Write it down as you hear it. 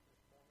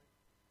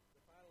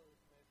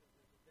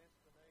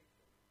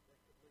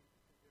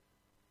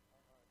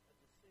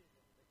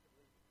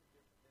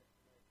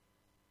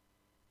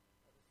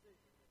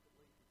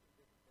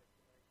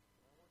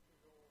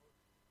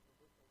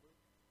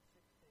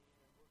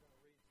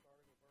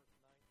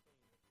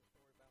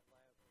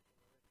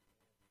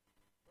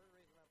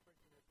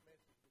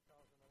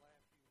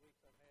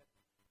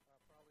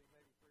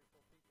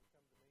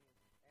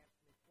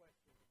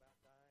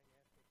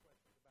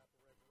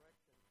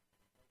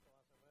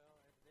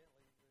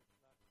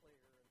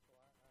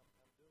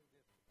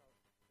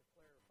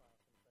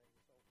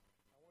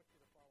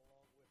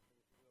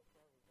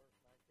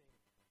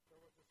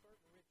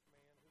certain rich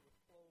man who was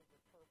clothed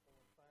in purple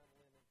and fine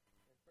linen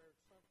and fared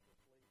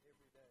sumptuously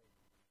every day.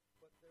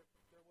 But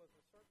there was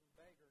a certain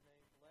beggar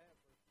named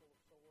Lazarus, full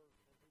of sores,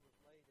 and who was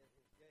laid at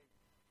his gate,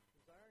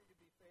 desiring to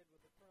be fed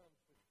with the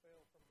crumbs which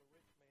fell from the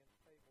rich man's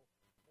table.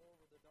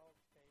 Moreover, the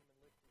dogs came and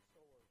licked his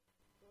sores.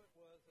 So it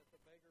was that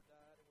the beggar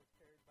died and was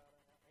carried by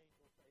an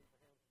angel to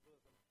Abraham's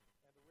bosom.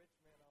 And the rich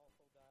man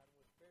also died and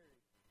was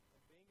buried.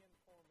 And being in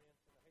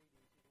torments in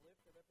Hades, he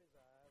lifted up his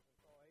eyes and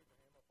saw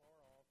Abraham afar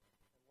off,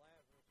 and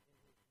Lazarus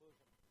in his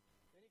bosom.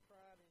 Then he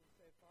cried and he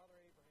said, Father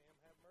Abraham,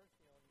 have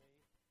mercy on me,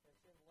 and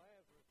send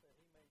Lazarus that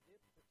he may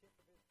dip the tip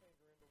of his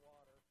finger into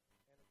water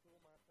and to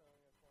cool my tongue,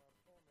 as for I am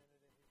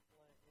tormented in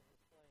his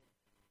flame.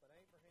 But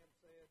Abraham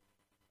said,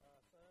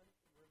 Son,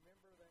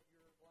 remember that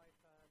your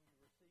lifetime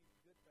you received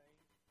good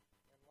things,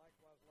 and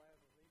likewise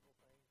Lazarus evil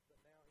things, but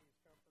now he is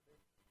comforted,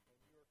 and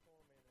you are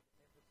tormented.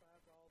 And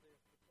besides all this,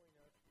 between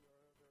us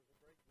there is a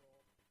great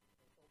gulf,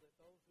 and so that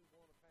those who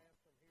want to pass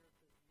from here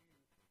to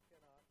you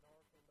cannot,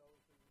 nor can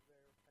those who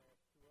there pass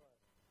to us.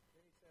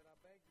 Then he said, I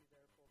beg you,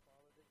 therefore,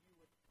 Father, that you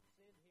would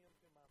send him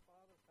to my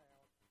father's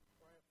house,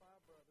 for I have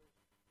 5 brothers,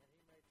 and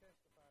he may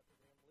testify to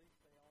them, lest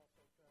they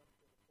also come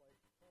to the place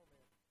of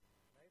torment.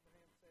 And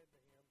Abraham said to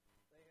him,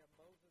 They have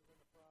Moses and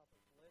the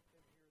prophets, let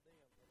them hear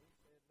them. And he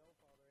said, No,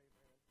 Father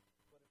Abraham,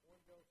 but if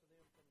one goes to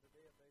them from the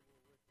dead, they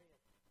will repent.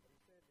 But he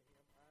said to him,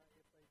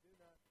 If they do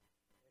not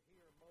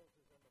hear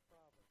Moses and the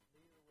prophets,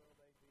 neither will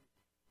they be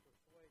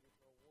persuaded,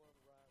 or one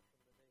rise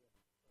from the dead.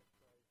 Let's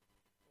pray.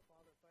 Well,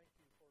 Father, thank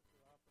you for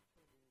the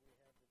opportunity we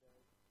have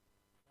today.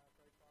 I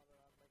pray, Father,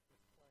 I'll make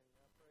this plain.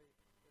 I pray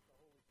that the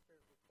Holy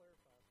Spirit will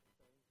clarify some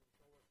things and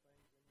show us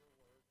things in your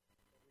word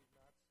that we've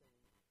not seen.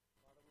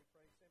 Father, we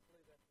pray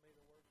simply that may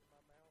the words of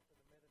my mouth and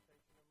the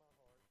meditation of my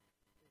heart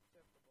be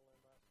acceptable in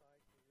thy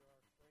sight, for you're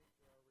our strength,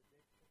 you're our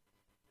redemption,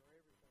 you're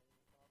everything.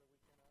 And Father, we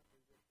cannot do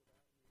this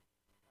without you.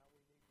 How we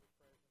need your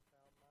presence,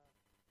 how that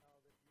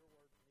your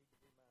words need to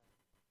be mine.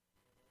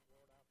 And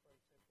Lord, I pray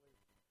simply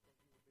that you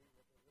would be with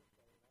us this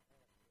day, and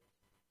I ask this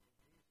in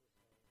Jesus'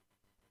 name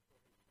and for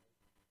his sake.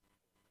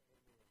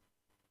 Amen.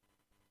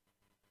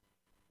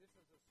 This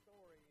is a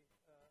story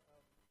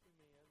of 2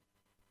 men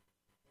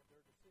and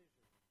their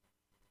decision.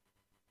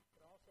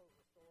 It also is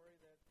a story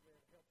that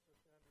helps us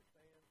to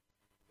understand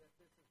that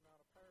this is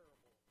not a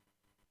parable.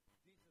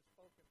 Jesus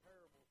spoke in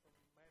parables from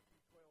Matthew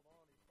 12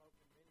 on. He spoke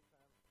many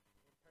times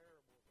in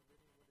parables, and then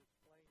he would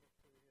explain it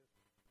to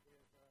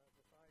his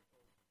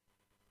disciples.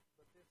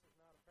 But this is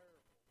not a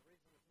parable. The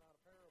reason it's not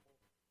a parable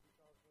is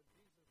because when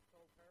Jesus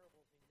told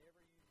parables, he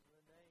never used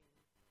the name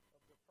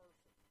of the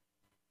person.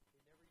 He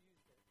never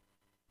used it.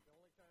 The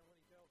only time when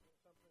he tells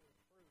something is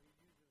true, he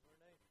uses their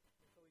name.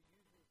 And so he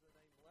uses the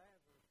name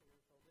Lazarus here,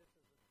 so this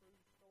is a true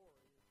story,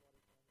 is what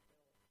he's trying to tell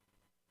us.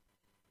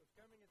 There's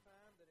coming a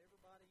time that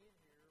everybody in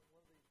here,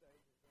 one of these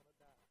days, is going to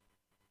die.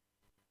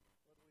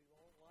 Whether we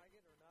won't like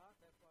it or not,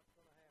 that's what's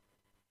going to happen.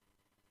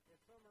 For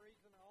some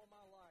reason, all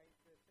my life,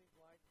 it seems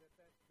like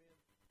that's been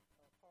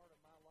part of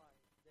my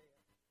life, death.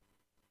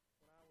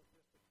 When I was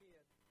just a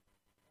kid,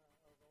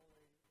 I was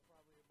only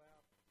probably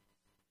about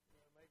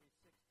maybe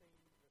 16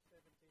 to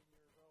 17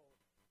 years old.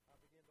 I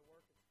began to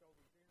work at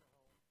Scobie Funeral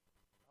Home.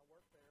 I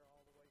worked there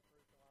all the way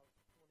through till I was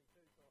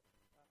 22.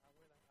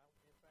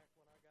 So in fact,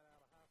 when I got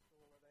out of high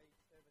school at age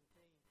 17,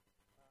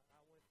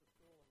 I went to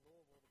school in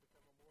Louisville to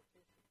become a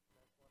mortician.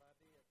 That's what I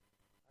did.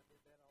 I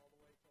did that all the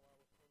way till I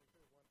was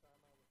 22. One time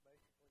I was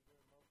basically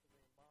doing most of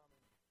the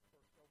embalming for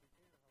Scobie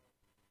Funeral Home.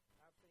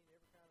 I've seen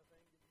every kind of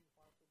thing that you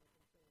possibly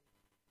can see.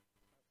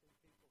 I've seen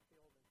people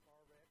killed in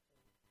car wrecks,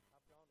 and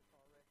I've gone to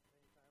car wrecks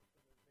many times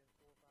when there's been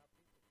 4 or 5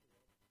 people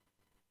killed.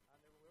 I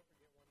never will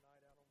forget one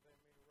night out on Van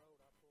Meter Road,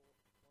 I pulled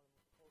one of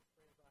the close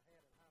friends I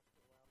had in high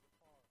school out of the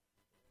car.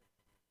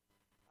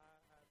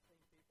 I've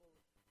seen people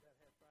that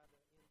have tried to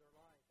end their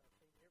life. I've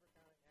seen every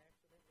kind of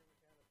accident, every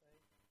kind of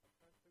thing. I've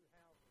come through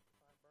houses to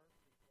find burned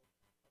people.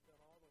 I've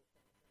done all those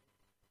kind of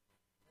things.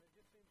 And it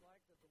just seems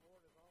like that the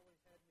Lord has always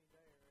had me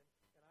there.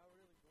 And I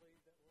really believe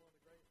that one of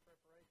the greatest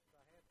preparations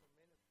I had for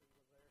ministry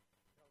was there,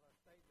 because I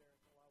stayed there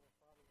until I was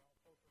probably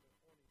closer to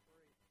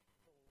 23,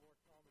 until the Lord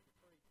called me to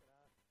preach. And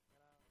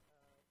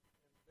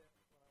then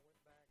when I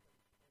went back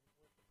and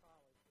went to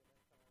college at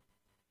that time.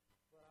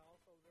 But I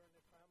also, during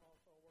this time,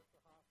 also worked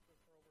for hospice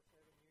for over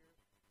 7 years.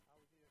 I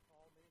was either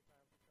called many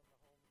times to come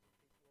to homes and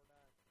people were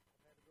dying.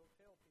 I've had to go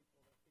tell people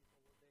that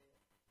people were dead.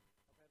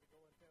 I've had to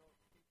go and tell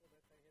people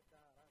that they had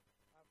died.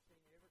 I've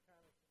seen every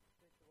kind of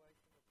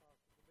situation that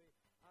possible be.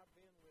 I've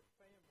been with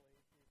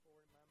families before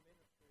in my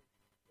ministry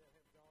that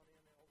have gone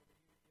in over to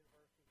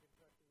University of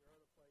Kentucky or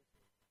other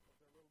places with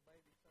their little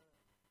baby son,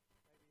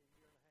 maybe a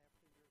year and a half,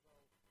 2 years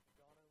old,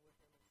 gone in with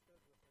them and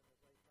stood with them as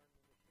they turned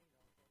the machine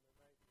off on their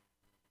baby.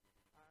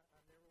 I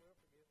never will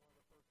forget one of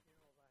the first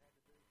funerals I had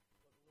to do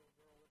was a little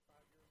girl at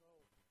 5 years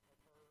old of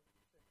her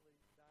simply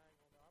dying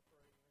on the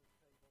operating room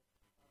table.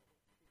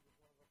 She was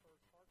one of the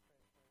first heart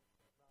transplants,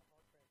 not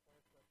heart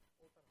transplants, but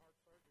open heart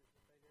surgeries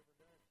that they'd ever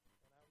done.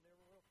 And I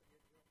never will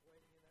forget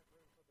waiting in that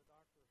room for the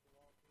doctors to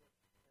walk in.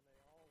 And they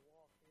all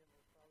walked in.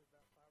 There was probably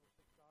about 5 or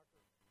 6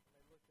 doctors. And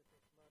they looked at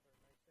this mother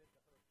and they said,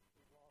 said to her,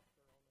 we've lost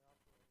her on the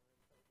operating room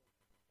table.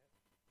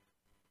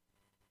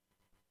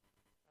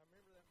 And I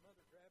remember that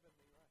mother grabbing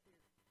me right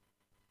here,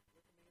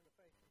 looking me in the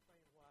face and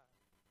saying, why?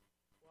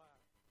 Why?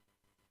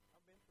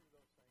 I've been through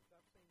those things.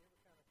 I've seen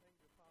every kind of thing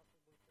there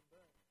possibly could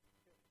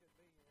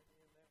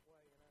be in that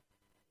way.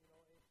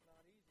 And it's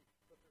not easy.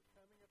 But there's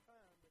coming a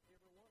time that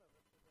every one of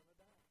us is going to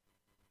die.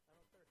 I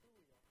don't care who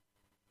we are.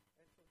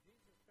 And so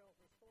Jesus tells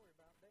a story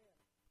about death.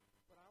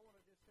 But I want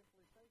to just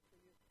simply say to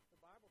you, the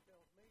Bible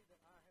tells me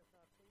that I have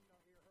not seen, nor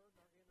ear heard,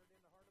 nor entered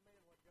in the heart of man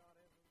what God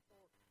has in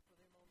store for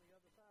them on the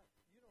other side.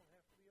 You don't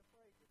have to be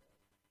afraid today.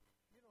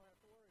 You don't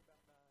have to worry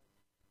about dying.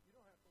 You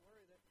don't have to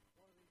worry that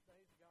one of these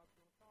days God's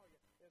going to call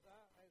you.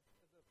 As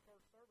the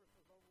first service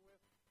was over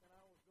with, and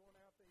I was going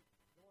out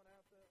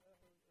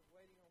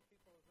waiting on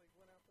people as they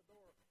went out the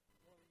door,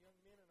 one of the young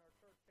men in our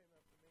church came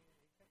up to me,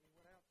 and he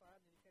went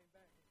outside, and he came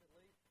back. He said,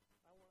 Lee,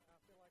 I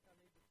feel like I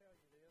need to tell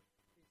you this.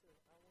 He says,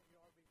 I want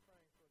you all to be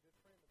praying for a good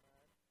friend of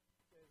mine.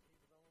 He says he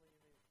was only in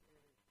his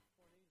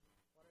 20s,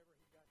 whatever.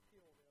 He got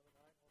killed the other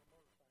night on a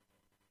motorcycle.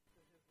 He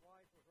says his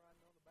wife was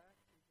riding on the back.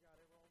 She's got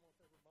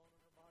almost every bone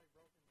in her body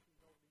broken.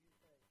 She's over the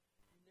UK.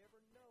 You never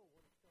know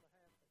when it's going to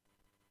happen.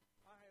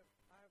 I have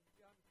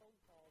gotten phone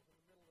calls in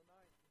the middle of the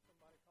night from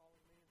somebody calling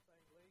me and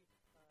saying, Lee,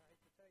 I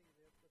hate to tell you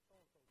this, but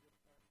so-and-so just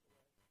passed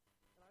away.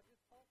 And I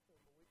just talked to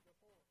him a week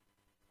before.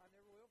 I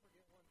never will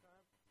forget one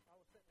time I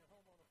was sitting at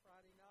home on a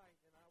Friday night,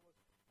 and I was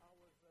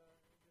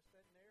just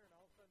sitting there, and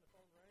all of a sudden the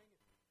phone rang,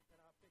 and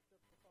I picked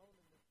up the phone,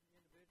 and the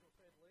individual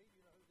said, Lee,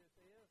 you know who this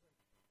is?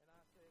 And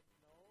I said,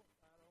 no,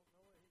 I don't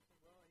know it. He said,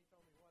 well, he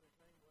told me what his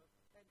name was.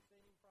 Hadn't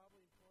seen him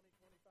probably in 20,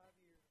 25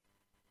 years.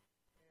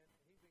 And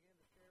he began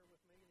to share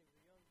with me, and he was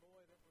a young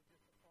boy that was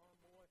just a farm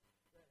boy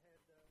that they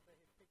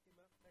had picked him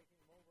up and taken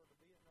him over to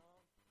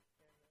Vietnam.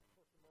 And, of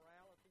course, the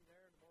morality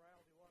there, the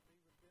morality what he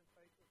was being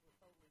faced with was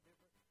totally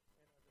different.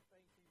 And the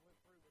things he went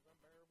through was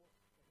unbearable.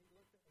 And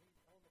he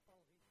on the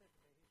phone, he said to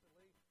me, he said,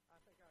 Lee, I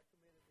think I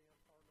committed the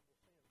unpardonable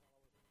sin while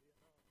I was in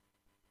Vietnam.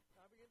 And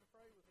I began to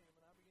pray with him,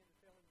 and I began to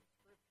tell him the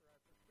Scripture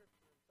after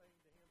Scripture, and saying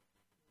to him,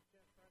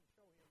 trying to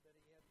show him that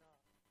he had not.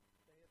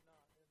 They had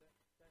not.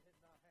 That had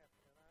not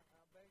happened. And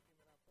I begged him,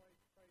 and I prayed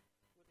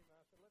with him.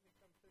 I said, let me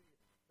come to you.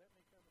 Let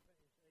me come and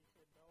he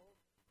said, no.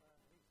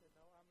 He said,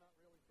 no, I'm not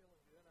really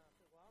feeling good. And I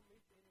said, well, I'll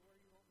meet you anywhere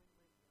you want me to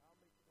meet you. I'll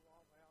meet you at the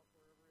Waffle House,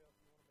 wherever else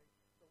you want to meet,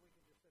 so we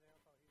can just sit down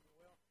and talk. He said,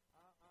 well,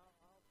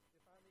 I'll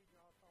if I need you,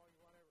 I'll call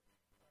you, whatever.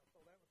 So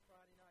that was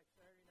Friday night.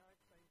 Saturday night,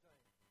 same thing.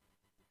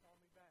 He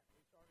called me back.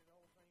 We started the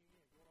whole thing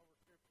again, going over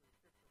Scripture,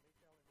 me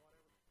telling him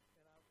whatever.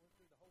 And I went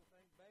through the whole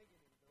thing, begging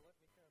him to let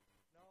me come.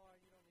 No,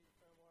 you don't need to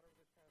come, whatever,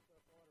 this kind of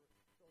stuff, whatever.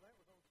 So that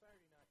was on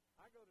Saturday night.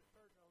 I go to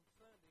church on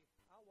Sunday.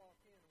 I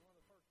walk in, and one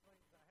of the first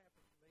things that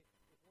happens to me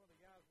is one of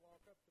the guys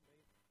walk up to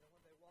me, and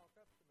when they walk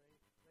up to me,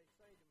 they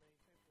say to me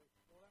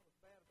simply, well, that was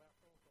bad about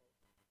so-and-so.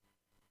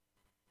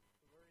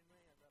 The very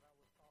man that I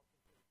was talking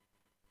to.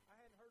 I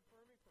hadn't heard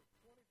from him for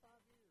 25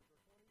 years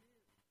or 20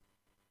 years.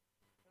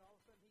 And all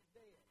of a sudden, he's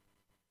dead.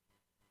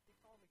 He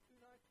called me 2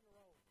 nights in a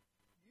row.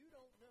 You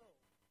don't know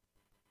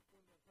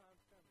when the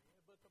time's coming.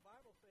 But the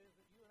Bible says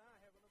that you and I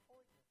have an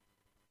appointment.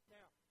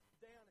 Now,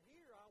 down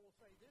here, I will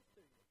say this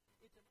to you.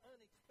 It's an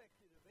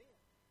unexpected event.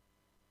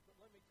 But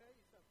let me tell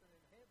you something.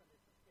 In heaven,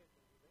 it's a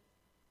scheduled event.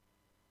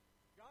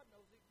 God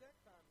knows the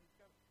exact time he's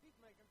coming. He's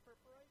making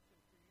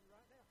preparations for you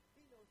right now.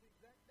 He knows the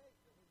exact date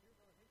that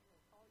when he's going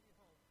to call you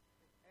home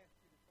and ask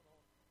you to come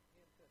on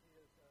into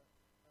his,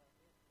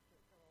 to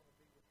come on and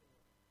be with him.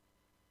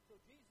 So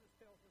Jesus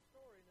tells a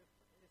story, and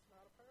it's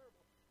not a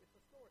parable. It's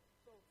a story.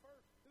 So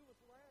first, who was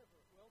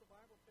Lazarus? Well, the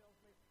Bible tells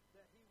me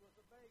that he was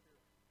a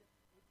beggar.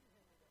 Would you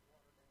hand me that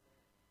water down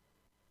there?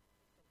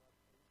 Somebody,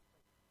 please.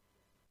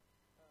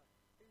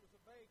 He was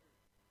a beggar.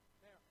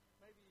 Now,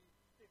 maybe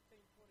 15,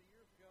 20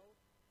 years ago,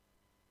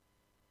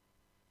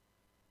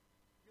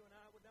 you and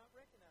I would not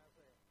recognize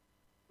that.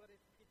 But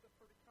it's a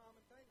pretty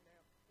common thing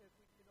now.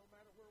 No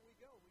matter where we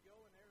go,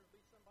 and there will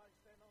be somebody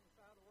standing on the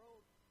side of the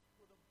road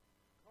with a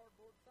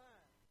cardboard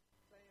sign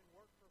saying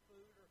work for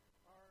food or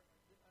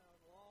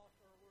lost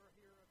or we're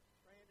here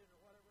stranded or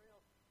whatever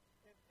else.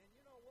 And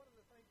you know, one of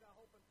the things I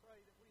hope and pray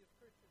that we as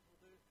Christians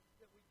will do,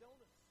 that we don't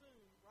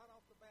assume right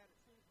off the bat as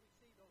soon as we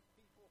see those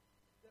people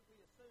that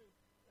we assume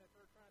that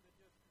they're trying to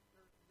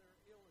they're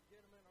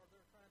illegitimate or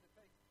they're trying to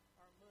take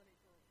our money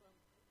for some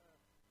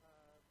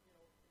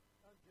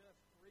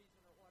unjust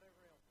reason or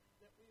whatever else.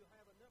 That we will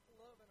have enough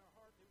love in our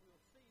heart that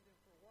we'll see them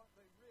for what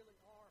they really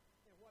are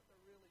and what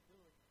they're really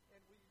doing.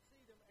 And we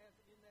see them as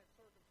in that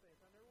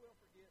circumstance. I never will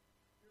forget,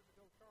 years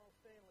ago, Charles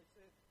Stanley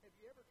said, have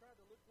you ever tried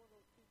to look one of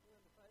those people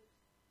in the face?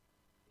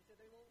 He said,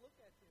 they won't look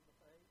at you in the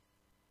face.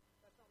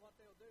 That's not what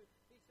they'll do.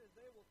 He says,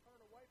 they will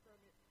turn away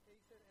from you. He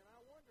said, and I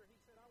wonder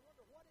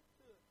what it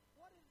took.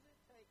 What does it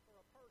take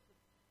for a person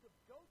to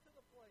go to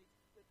the place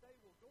that they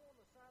will go on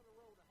the side of the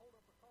road and hold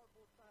up a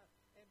cardboard sign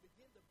and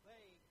begin to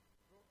beg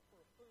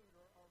for food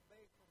or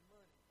beg for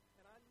money?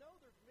 And I know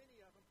there's many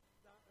of them.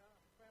 I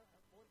found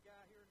one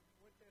guy here in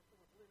Winchester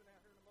was living out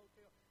here in a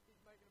motel.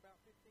 He's making about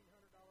 $1,500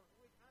 a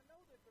week. I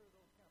know that there are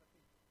those kind of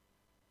people.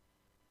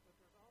 But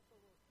there's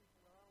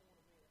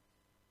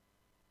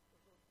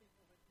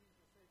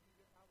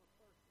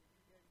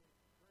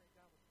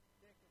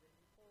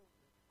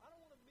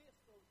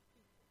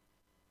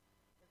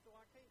so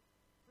I can't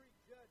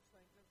prejudge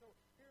things. And so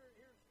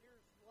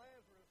here's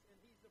Lazarus, and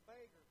he's a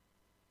beggar.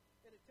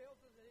 And it tells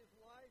us that his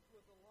life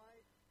was a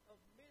life of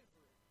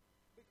misery.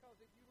 Because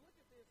if you look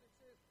at this, it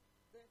says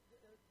that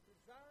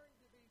desiring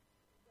to be,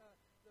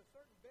 the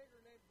certain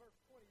beggar named, verse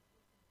 20,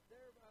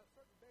 there a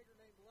certain beggar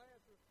named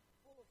Lazarus,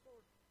 full of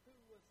sores, who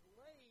was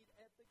laid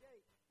at the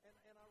gate.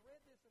 And I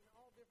read this in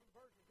all different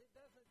versions. It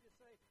doesn't just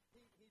say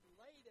he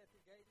laid at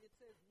the gate. It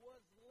says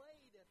was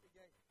laid at the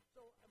gate.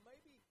 So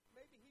maybe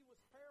he was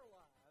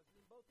paralyzed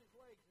in both his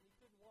legs and he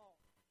couldn't walk.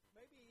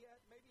 Maybe he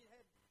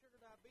had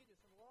sugar diabetes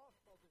and lost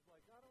both his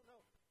legs. I don't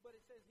know. But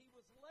it says he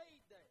was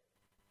laid there.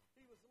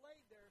 He was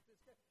laid there at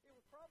this gate. It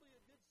was probably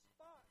a good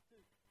spot to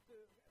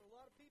a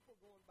lot of people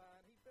going by,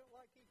 and he felt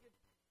like he could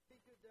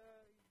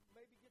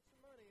maybe get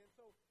some money. And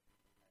so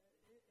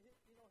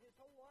his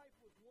whole life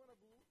was one of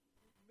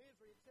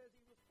misery. It says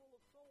he was full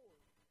of sores.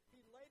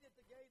 He laid at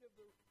the gate of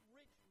the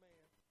rich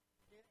man.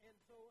 And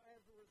so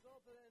as a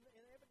result of that,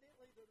 and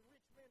evidently the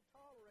rich man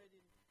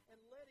tolerated him and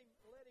let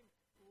him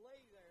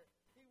lay there.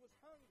 He was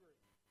hungry.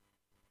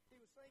 He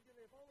was thinking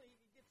if only he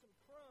could get some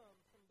crumbs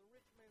from the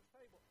rich man's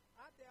table.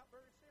 I doubt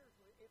very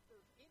seriously if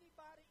there's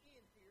anybody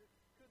in here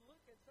could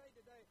look and say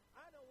today,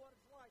 I know what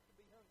it's like to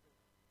be hungry.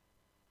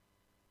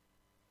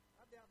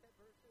 I doubt that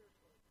very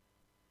seriously.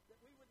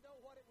 That we would know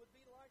what it would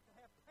be like to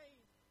have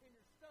pain in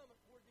your stomach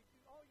where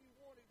all you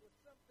wanted was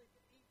something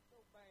to eat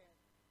so bad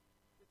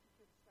that you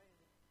couldn't stand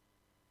it.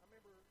 I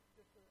remember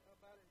just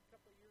about a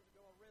couple of years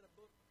ago, I read a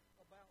book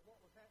about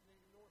what was happening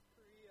in North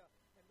Korea.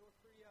 In North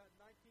Korea in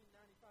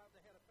 1995,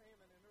 they had a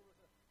famine, and there was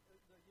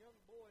the young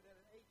boy that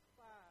at age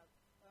 5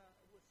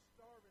 was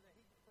starving. And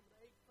he, from the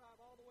age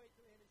 5 all the way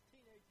to in his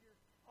teenage years,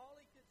 all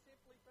he could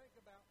simply think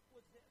about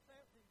was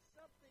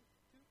something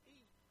to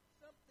eat.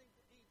 Something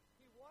to eat.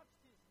 He watched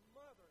his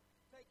mother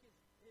take his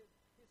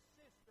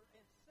sister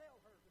and sell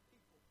her to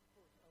people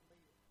for a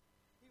meal.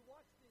 He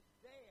watched his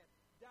dad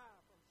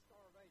die from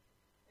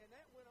starvation. And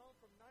that went on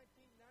from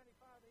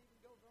 1995. It even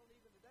goes on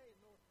even today in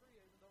North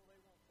Korea, even though they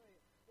won't say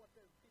it. What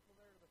the people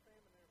there, the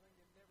famine and everything,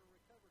 they never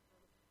recovered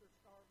from it. They're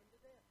starving to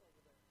death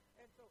over there.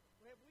 And so,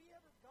 have we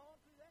ever gone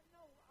through that?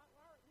 No.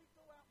 We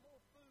throw out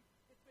more food.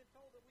 It's been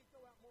told that we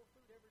throw out more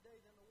food every day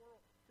than the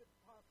world could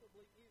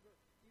possibly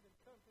even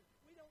come to.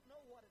 We don't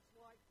know what it's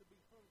like to be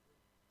hungry.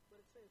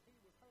 But it says he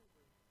was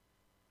hungry.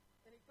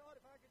 And he thought,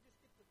 if I could just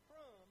get the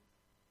crumbs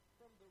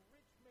from the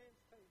rich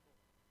man's table.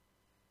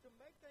 To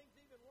make things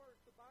even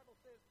worse, the Bible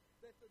says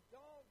that the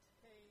dogs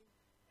came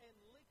and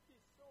licked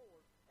his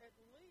sores. At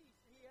least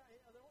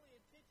the only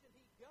attention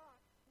he got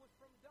was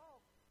from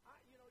dogs.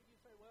 You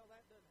say, well,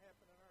 that doesn't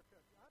happen in our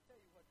country. I'll tell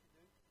you what you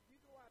do. You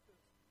go out to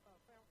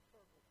Fountain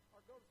Circle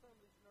or go to some of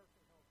these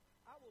nursing homes.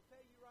 I will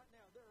tell you right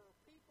now, there are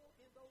people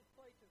in those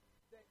places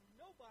that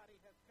nobody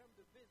has come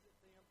to visit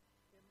them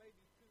in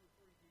maybe 2 or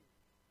 3 years.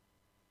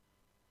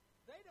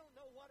 They don't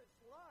know what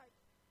it's like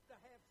to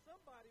have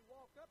somebody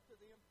walk up to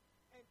them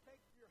and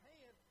take your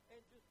hand and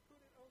just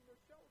put it on their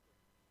shoulder.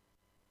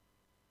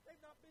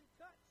 They've not been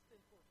touched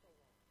in for so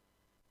long.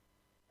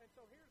 And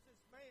so here's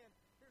this man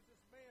that the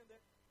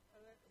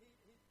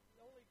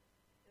only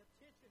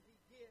attention he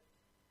gets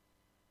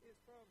is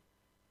from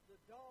the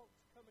dogs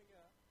coming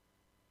up.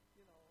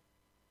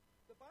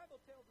 The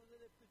Bible tells us that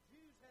if the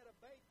Jews had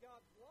obeyed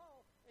God's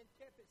law and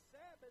kept his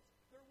Sabbaths,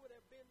 there would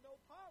have been no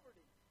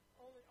poverty.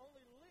 Only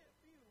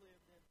few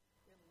lived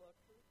in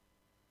luxury.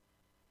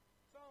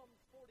 Psalms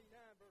 49,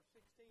 verse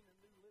 16,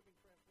 the New Living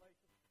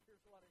Translation,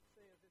 here's what it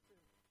says. It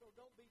says, so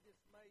don't be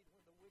dismayed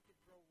when the wicked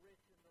grow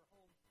rich and their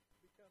homes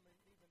becoming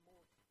even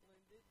more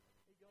splendid.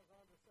 He goes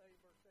on to say,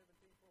 verse 17,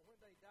 for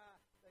when they die,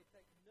 they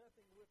take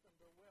nothing with them.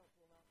 Their wealth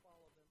will not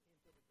follow them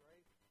into the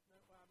grave.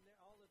 Now,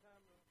 all the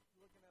time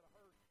looking at a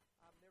hearse,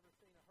 I've never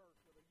seen a hearse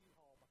with a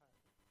U-Haul behind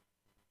it.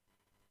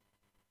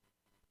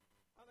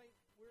 I think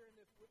we're in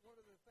this, one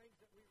of the things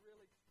that we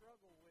really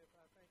struggle with,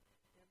 I think,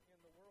 in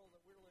the world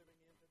that we're living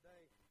in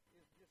today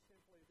is just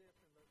simply this.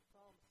 And the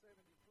Psalm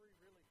 73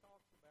 really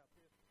talks about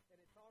this. And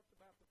it talks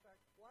about the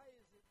fact, why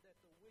is it that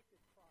the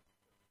wicked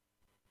prosper?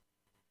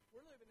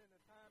 We're living in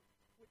a time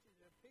which it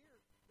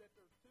appears that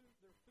there's two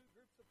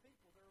groups of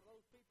people. There are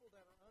those people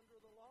that are under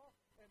the law,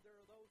 and there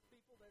are those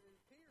people that it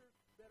appears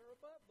that are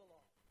above the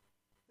law.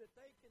 That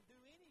they can do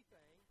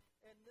anything,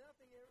 and they're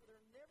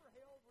never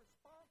held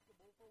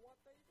responsible for what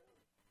they do.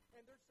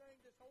 And they're saying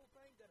this whole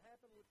thing that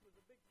happened, which was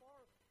a big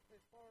part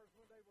as far as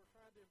when they were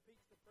trying to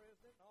impeach the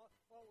president, and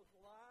all was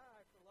lie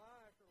after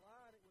lie after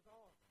lie, and it was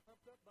all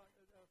pumped up by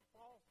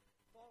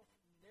false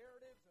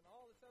narratives and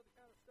all this other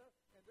kind of stuff.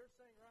 And they're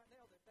saying right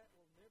now that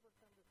will never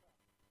come to pass.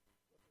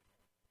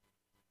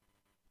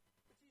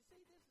 But you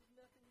see, this is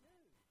nothing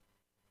new.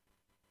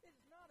 It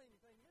is not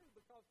anything new,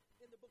 because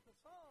in the book of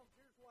Psalms,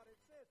 here's what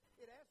it says.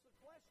 It asks a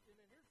question,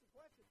 and here's the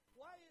question.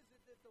 Why is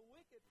it that the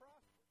wicked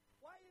prosper?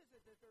 Why is it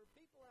that there are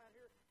people out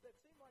here that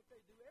seem like they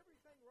do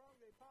everything wrong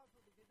they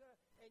possibly could do,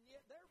 and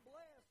yet they're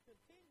blessed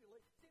continually?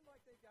 Seem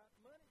like they've got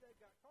money,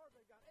 they've got cars,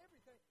 they've got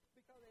everything,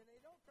 and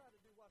they don't try to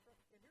do what's right.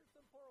 And here's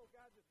some poor old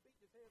guy just beating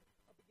his head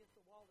up against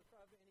the wall to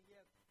try to, and he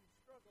has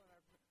struggle in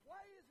our...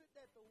 Why is it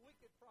that the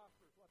wicked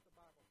prosper is what the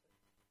Bible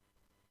says?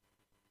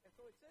 And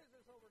so it says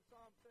this over in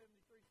Psalm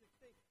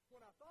 73:16.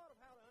 When I thought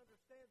of how to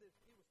understand this,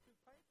 it was too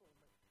painful to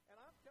me. And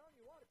I'm telling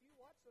you what, if you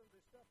watch some of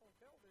this stuff on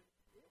television,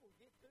 it will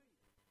get to you.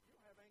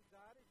 You'll have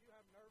anxieties, you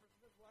have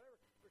nervousness, whatever.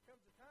 There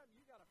comes a time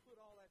you got to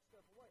put all that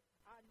stuff away.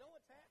 I know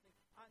it's happening.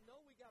 I know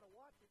we got to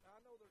watch it. I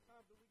know there's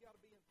times that we got to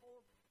be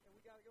informed and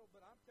we got to go.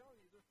 But I'm telling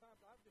you, there's times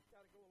I've just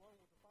got to go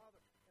along with the Father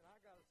and I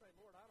got to say,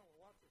 Lord, I don't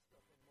want to watch this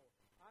stuff anymore.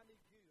 I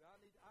need you.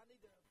 I need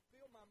to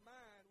fill my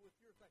mind with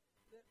your thing.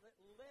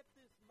 Let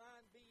this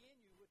mind be in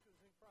you, which was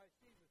in Christ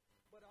Jesus.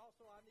 But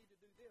also I need to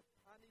do this.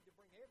 I need to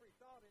bring every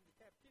thought into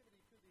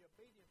captivity to the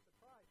obedience of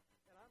Christ.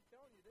 And I'm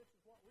telling you, this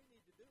is what we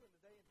need to do in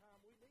the day and time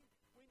we need.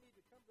 We need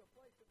to come to a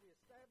place that we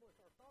establish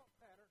our thought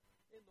pattern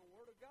in the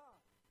Word of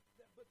God.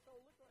 But so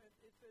look,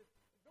 it says,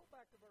 go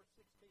back to verse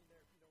 16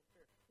 there if you don't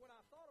care. When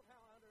I thought of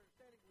how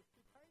understanding was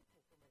too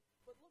painful for me.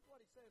 But look what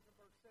he says in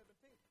verse 17.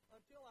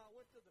 Until I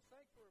went to the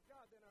sanctuary of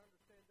God, then I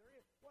understand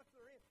therein. What's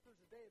therein?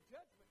 There's a day of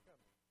judgment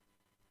coming.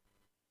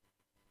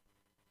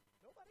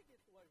 Nobody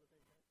gets away with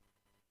anything.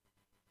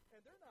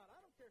 And they're not.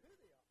 I don't care who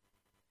they are.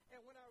 And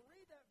when I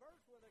read that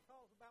verse when it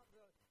calls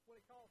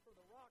for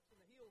the rocks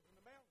and the hills and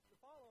the mountains to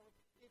fall on them,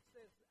 it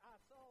says, I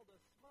saw the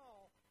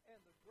small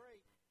and the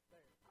great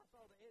there. I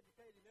saw the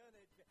educated and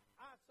uneducated.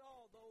 I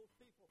saw those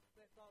people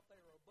that thought they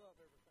were above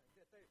everything,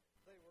 that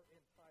they were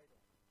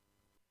entitled.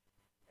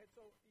 And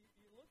so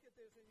you look at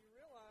this and you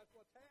realize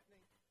what's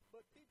happening,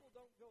 but people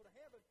don't go to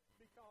heaven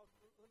because,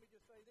 let me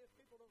just say this,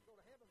 people don't go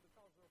to heaven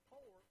because they're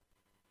poor,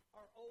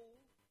 are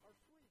old, or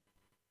sweet.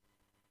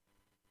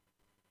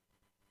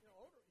 You know,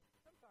 older,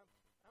 sometimes,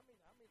 I mean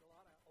a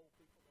lot of old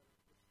people that are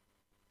just,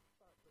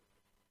 sorry, just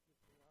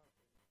being honest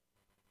with you.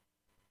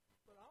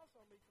 But I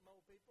also meet some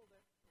old people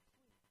that are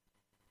sweet.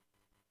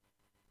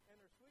 And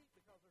they're sweet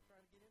because they're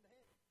trying to get into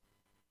heaven.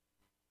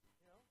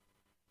 You know?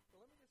 So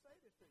let me just say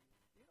this to you.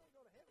 You don't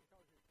go to heaven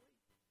because you're sweet.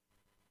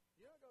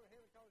 You don't go to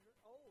heaven because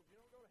you're old. You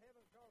don't go to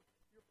heaven because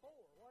you're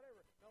poor,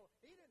 whatever. No,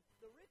 he didn't.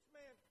 The rich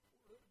man,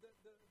 the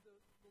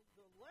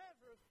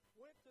Lazarus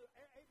went to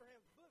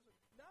Abraham's bosom,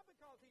 not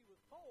because he was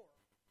poor.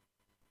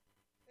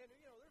 And,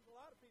 you know, there's a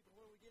lot of people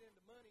when we get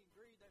into money and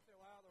greed, they say,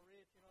 wow, the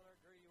rich, you know, they're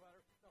greedy,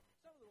 whatever. No,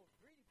 some of the most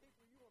greedy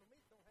people you want to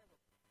meet don't have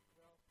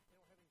they don't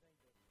have anything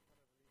to,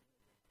 whatever it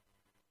is.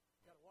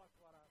 Got to watch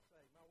what I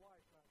say. My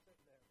wife's not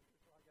sitting there,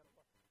 so I got to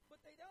watch. But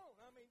they don't.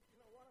 I mean,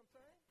 you know what I'm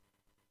saying?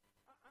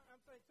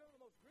 I'm saying some of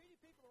the most greedy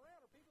people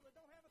around are people that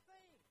don't have a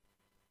thing.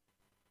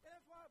 And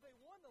that's why if they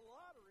won the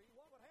lottery,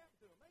 what would happen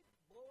to them? They'd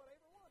blow it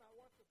every one. I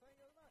watched the thing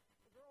the other night.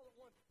 A girl that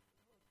won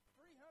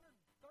 $333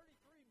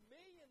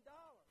 million.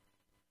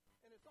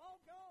 And it's all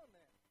gone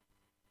now.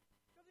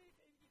 Because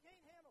you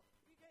can't handle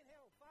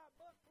 $5.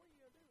 What are you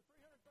going to do with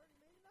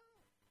 $330 million?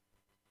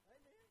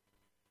 Amen.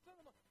 Some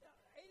of them,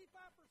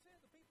 85%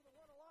 of the people that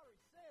won the lottery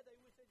said they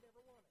wish they'd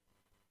never won it.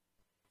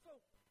 So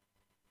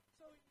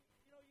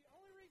you know, the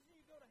only reason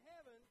you go to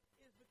heaven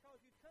is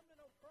because you come to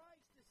know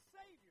Christ as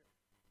Savior.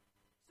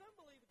 Some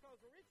believe because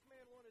the rich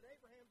man wanted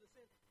Abraham to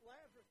send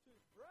Lazarus to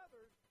his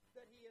brothers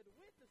that he had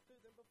witnessed to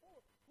them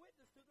before.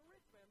 Witnessed to the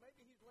rich man.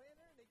 Maybe he's laying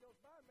there and he goes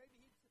by. Maybe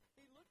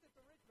he looked at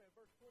the rich man.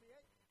 Verse 28,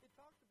 it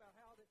talks about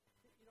how that,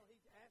 you know,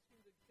 he's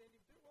asking to send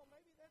him to. Well,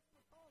 maybe that's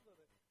because of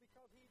it.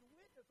 Because he'd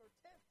witnessed or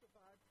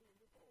testified to him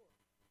before.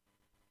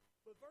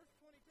 But verse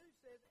 22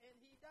 says, and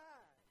he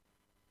died.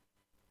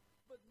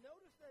 But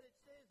notice that it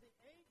says the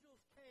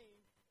angels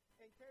came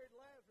and carried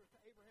Lazarus to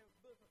Abraham's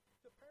bosom,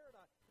 to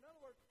paradise. In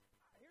other words,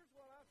 here's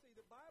what I see.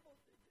 The Bible,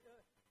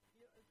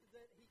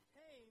 that he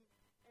came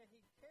and he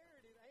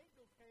carried him,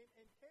 angels came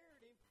and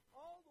carried him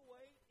all the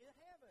way in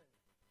heaven.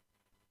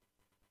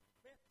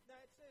 Now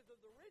it says of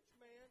the rich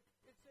man,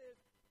 it says,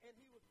 and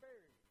he was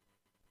buried.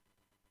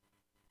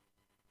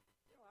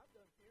 You know, I've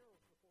done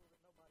funerals before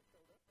that nobody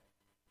showed up at.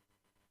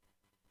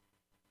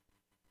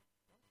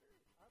 I'm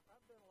serious. I've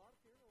done a lot of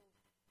funerals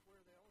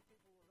where the only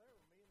people who were there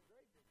were me and the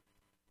gravedigger.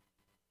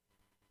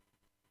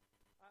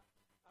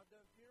 I've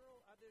done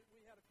funeral.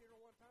 We had a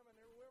funeral one time I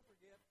never will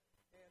forget,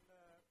 and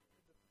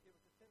it was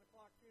a 10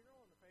 o'clock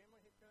funeral, and the family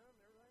had come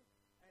and everything.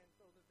 And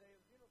so the day of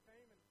the funeral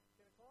came, and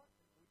 10 o'clock,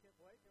 and we kept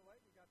waiting and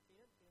waiting. We got 10,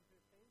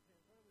 10:15,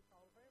 10:20. We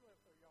called the family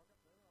up there. Y'all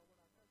got there? No, we're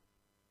not coming.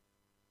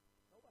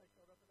 Nobody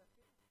showed up at that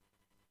funeral.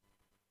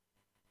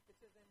 It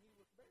says, and he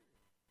was buried.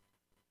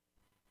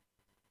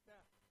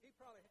 Now he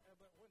probably, but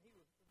when he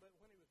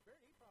was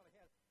buried, he probably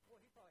had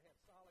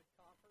solid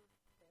copper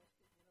casket.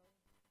 You know,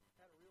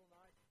 had a real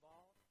nice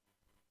vault.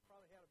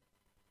 Probably had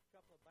a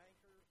couple of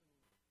bankers and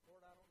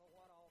Lord, I don't know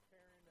what all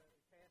carrying a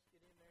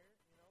casket in there.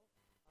 You know,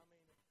 I mean,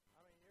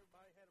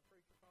 everybody had a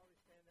preacher probably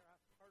stand there. I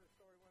heard a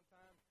story one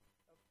time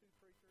of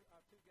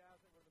two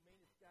guys that were the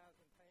meanest guys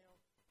in town,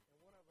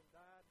 and one of them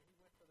died. And he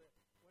went to the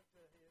preacher and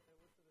said,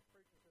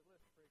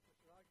 "Listen, preacher,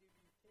 so I'll give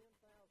you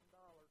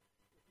 $10,000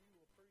 if you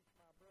will preach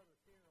my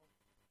brother's funeral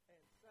and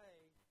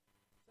say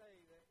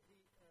that he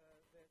was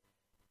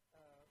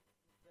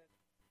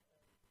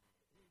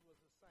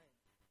a saint.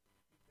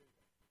 You do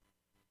that."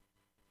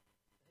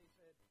 And he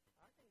said,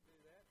 "I can't do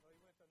that." So he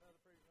went to another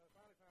preacher. If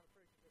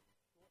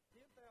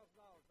 $10,000.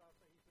 I'll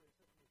say, he said,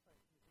 Sister Saint.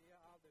 He said, yeah,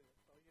 I'll do it.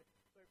 So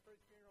he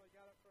preached funeral. He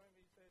got up from him.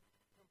 He said,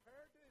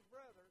 compared to his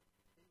brother,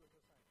 he was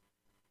a saint.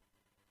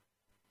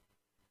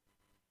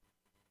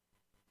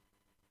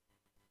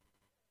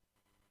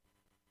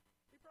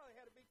 He probably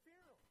had a big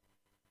funeral.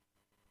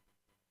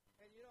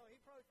 And, he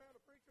probably found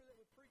a preacher that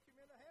would preach him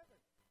into heaven.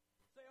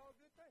 Say all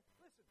good things.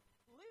 Listen,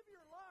 live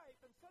your life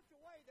in such a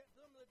way that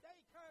when the day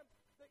comes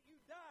that you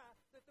die,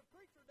 that the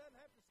preacher doesn't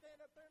have to stand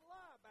up there and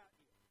lie about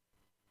you.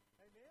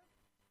 Amen?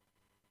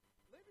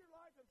 Live your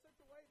life in such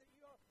a way that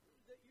you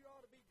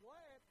ought to be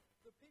glad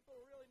the people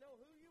really know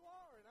who you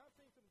are. And I've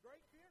seen some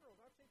great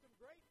funerals. I've seen some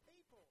great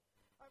people.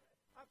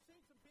 I've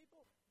seen some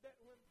people that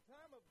when the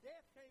time of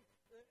death came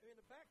in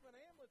the back of an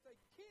ambulance,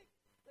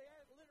 they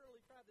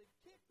literally tried to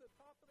kick the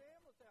top of the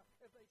ambulance out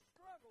as they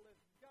struggled as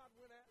God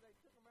went out. They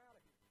took them out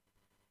of here.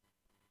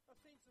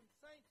 I've seen some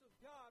saints of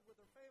God with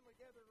their family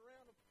gathered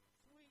around them,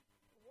 sweet,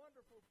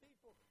 wonderful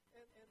people,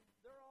 and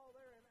they're all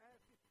there and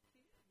she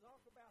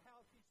talk about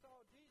how she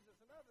saw Jesus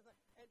and other things,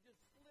 and just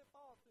slip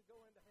off to go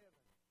into heaven.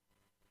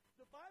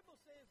 The Bible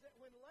says that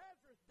when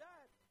Lazarus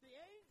died, the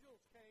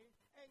angels came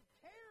and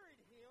carried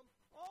him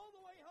all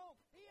the way home.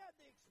 He had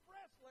the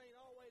express lane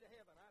all the way to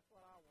heaven. That's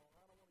what I want.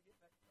 I don't want to get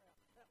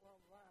that long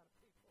line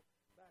of people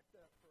backed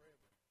up forever.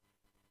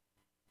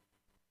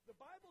 The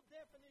Bible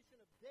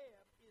definition of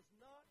death is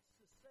not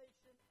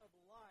cessation of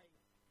life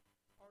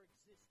or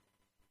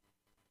existence.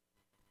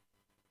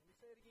 Let me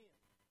say it again.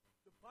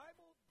 The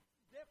Bible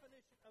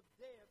definition of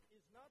death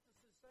is not the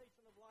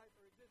cessation of life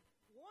or existence.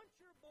 Once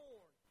you're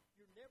born,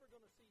 you're never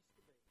going to cease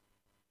to be.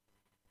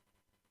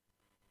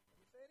 Let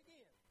me say it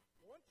again.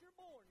 Once you're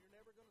born, you're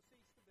never going to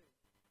cease to be.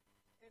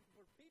 And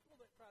for people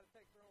that try to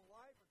take their own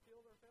life or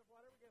kill themselves,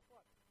 whatever, guess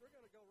what? They're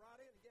going to go right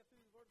in, and guess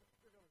who's the word?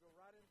 They're going to go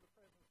right into the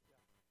presence of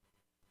God.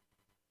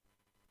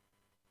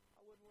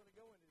 I wouldn't want to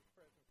go into His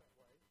presence that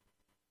way.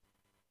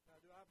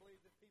 Now, do I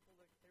believe that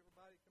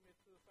everybody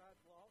commits suicide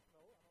is lost?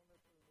 No, I don't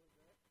necessarily believe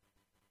that.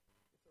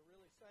 If they're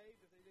really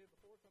saved, if they did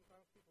before,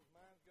 sometimes people's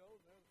minds go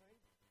and other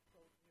things. So,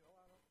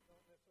 I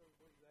don't necessarily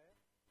believe that.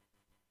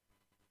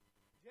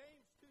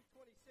 James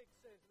 2:26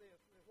 says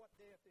this, what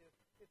death is.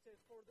 It says,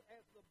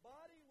 as the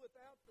body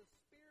without the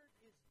spirit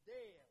is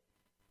dead.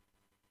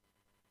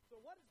 So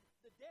what is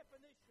the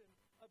definition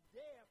of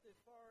death as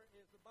far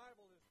as the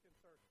Bible is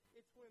concerned?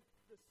 It's when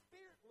the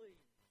spirit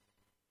leaves.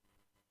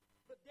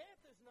 But death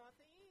is not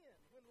the end.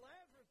 When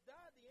Lazarus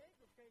died, the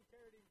angels came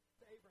carried him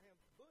to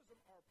Abraham's bosom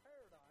or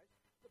paradise.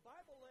 The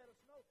Bible let us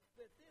know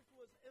that this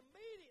was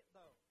immediate,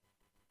 though.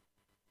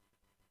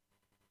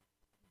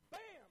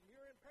 Bam,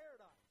 you're in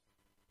paradise.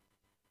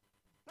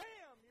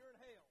 Bam, you're in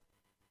hell.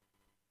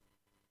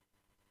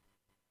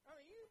 I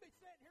mean, you can be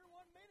sitting here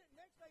one minute, and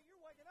next day you're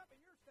waking up and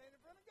you're standing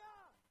in front of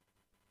God.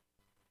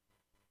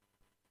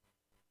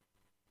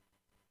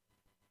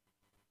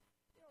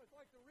 It's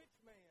like the rich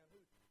man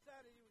who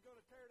decided he was going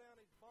to tear down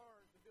his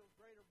barns and build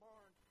greater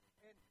barns.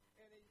 And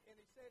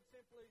he said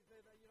simply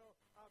that,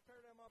 I'll tear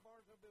down my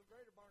barns and build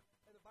greater barns.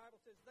 And the Bible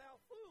says, thou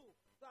fool,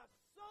 thy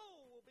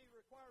soul will be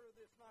required of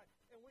this night.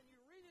 And when you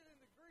read it in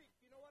the Greek,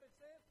 you know what it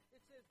says?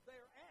 It says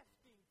they're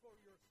asking for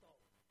your soul.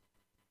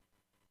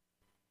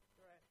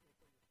 They're asking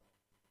for your soul.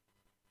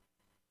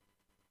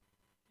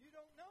 You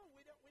don't know.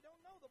 We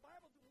don't know. The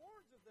Bible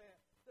warns of that.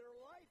 Their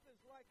life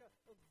is like a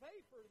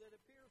vapor that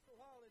appears for a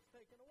while and it's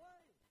taken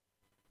away.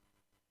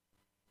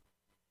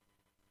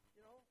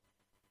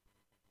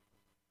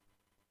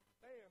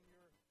 Bam,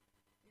 you're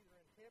either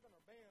in heaven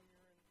or bam,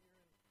 you're in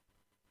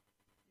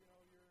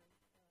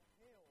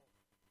hell.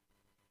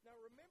 Now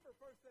remember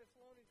 1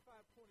 Thessalonians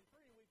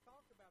 5:23. We've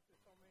talked about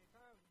this so many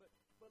times, but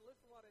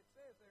listen to what it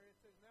says there. It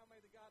says, now may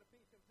the God of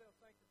peace himself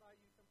sanctify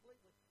you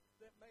completely,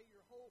 that may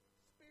your whole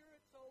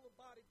spirit, soul, and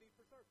body be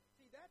preserved.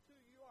 See, that's who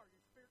you are,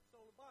 your spirit,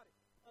 soul, and body.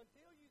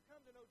 Until you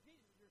come to know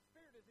Jesus, your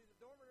spirit is either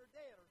dormant or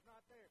dead or it's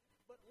not there.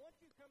 But once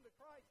you come to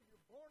Christ and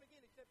you're born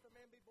again, except a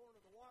man be born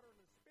of the water and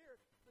the Spirit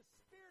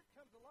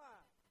comes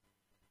alive.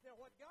 Now,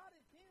 what God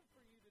intends for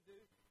you to do,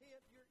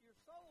 your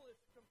soul is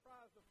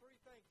comprised of three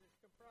things. It's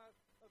comprised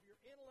of your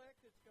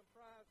intellect, it's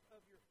comprised of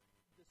your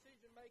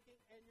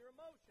decision-making, and your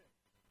emotions.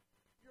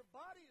 Your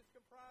body is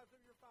comprised of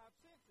your five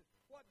senses.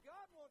 What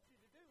God wants you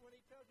to do when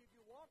He tells you if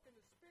you walk in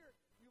the Spirit,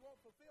 you won't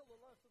fulfill the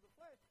lust of the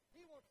flesh.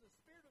 He wants the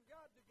Spirit of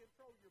God to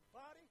control your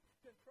body,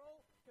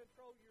 control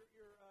your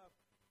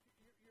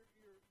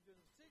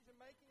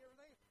decision-making,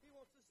 everything. He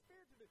wants the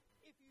Spirit to do.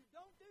 If you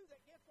don't do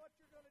that, guess what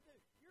you're going to do?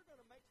 You're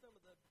going to make some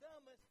of the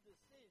dumbest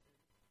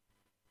decisions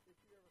that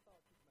you ever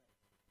thought you'd make.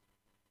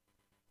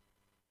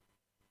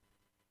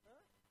 Huh?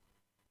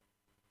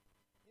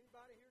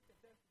 Anybody here can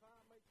testify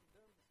I made some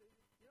dumb decisions?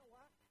 You know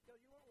why?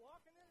 Because you weren't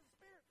walking in the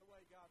Spirit the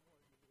way God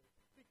wanted you to do.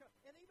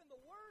 And even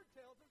the Word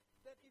tells us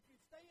that if you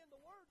stay in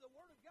the Word of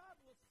God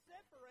will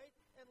separate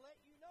and let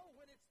you know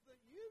when it's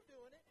you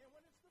doing it and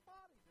when it's the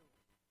body doing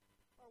it.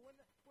 Or when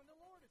the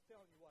Lord is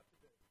telling you what to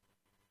do.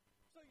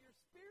 So your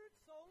spirit,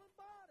 soul, and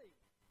body.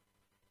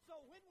 So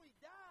when we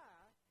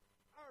die,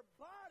 our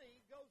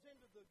body goes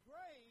into the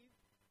grave,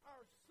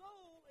 our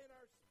soul and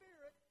our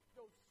spirit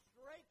go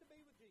straight to be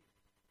with Jesus.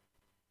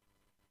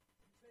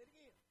 say it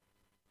again.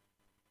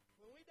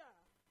 When we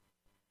die,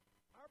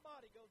 our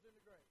body goes in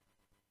the grave.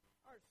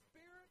 Our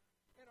spirit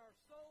and our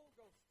soul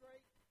go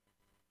straight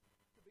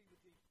to be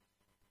with Jesus.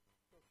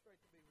 Go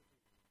straight to be with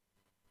Jesus.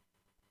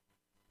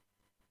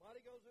 Body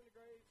goes in the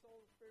grave,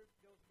 soul and spirit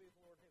goes to be with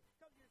the Lord in heaven.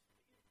 Because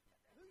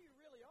who you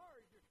really are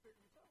is your spirit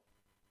and your soul.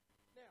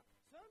 Now,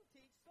 some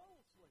teach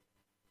soul sleep.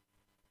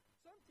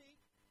 Some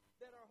teach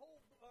that our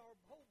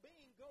whole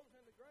being goes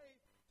in the grave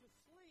to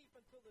sleep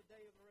until the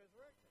day of the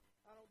resurrection.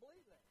 I don't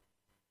believe that.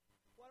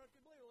 Why don't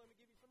you believe it? Let me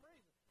give you some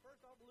reasons.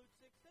 First off, Luke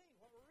 16,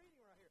 what we're reading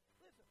right here.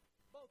 Listen,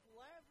 both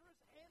Lazarus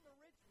and the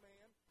rich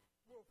man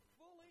were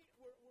fully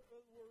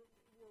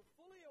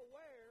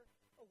aware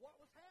of what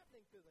was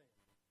happening to them.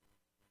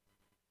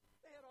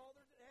 They had all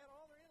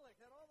their intellect,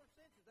 had all their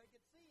senses. They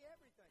could see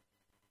everything.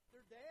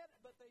 They're dead,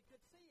 but they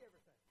could see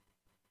everything.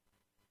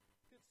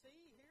 Could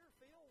see, hear,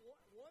 feel.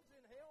 One's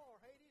in hell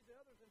or Hades, the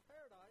other's in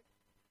paradise.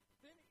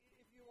 Then,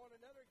 if you want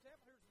another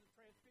example, here's the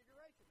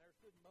Transfiguration. There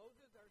stood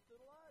Moses, there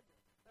stood Elijah.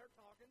 They're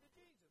talking to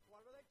Jesus.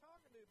 What are they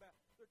talking to about?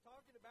 They're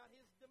talking about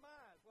his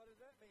demise. What does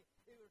that mean?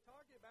 They were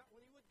talking about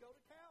when he would go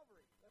to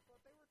Calvary. That's what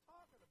they were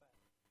talking about.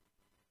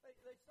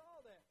 They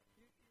saw that.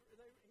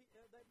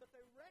 But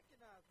they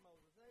recognized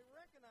Moses. They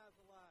recognized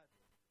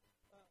Elijah.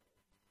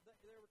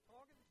 They were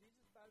talking to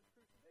Jesus about his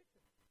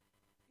crucifixion.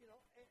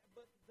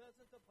 But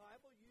doesn't the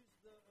Bible use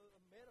the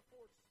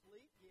metaphor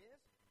sleep?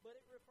 Yes, but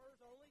it refers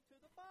only to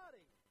the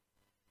body.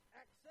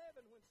 Acts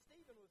 7, when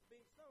Stephen was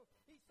being stoned,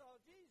 he saw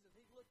Jesus.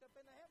 He looked up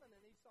into heaven and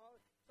he saw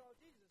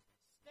Jesus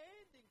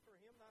standing for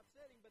him, not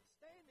sitting, but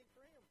standing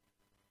for him.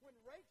 When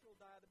Rachel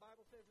died, the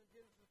Bible says in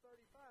Genesis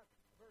 35,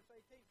 verse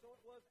 18, so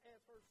it was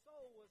as her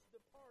soul was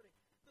departing.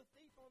 The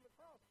thief on the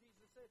cross,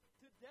 Jesus said,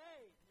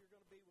 today you're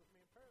going to be with me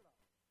in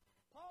paradise.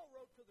 Paul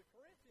wrote to the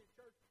Corinthian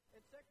church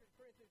in 2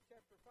 Corinthians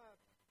chapter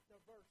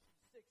 5, verse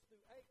 6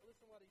 through 8.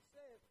 Listen what he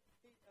says.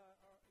 2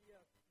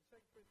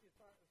 Corinthians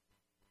 5,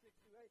 6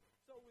 through 8.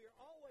 So we are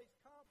always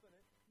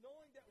confident,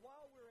 knowing that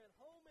while we're at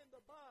home in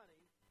the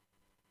body,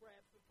 we're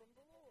absent from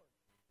the Lord.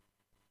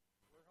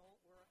 We're home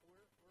in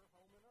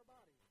our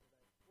bodies today.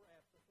 We're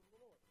absent from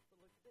the Lord. But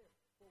look at this.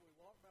 For we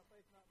walk by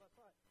faith, not by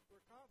sight.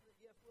 We're confident,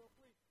 yes, we'll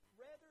please.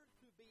 Rather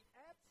to be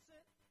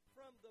absent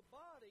from the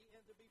body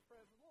and to be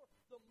present with the Lord.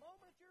 The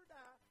moment you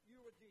die,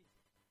 you're with Jesus.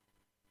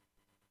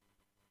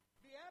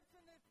 Be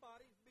absent in this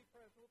body is to be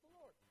present with the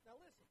Lord. Now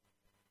listen.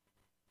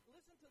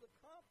 Listen to the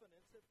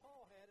confidence that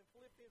Paul had in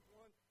Philippians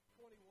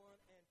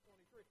 1:21 and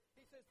 23.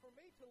 He says, for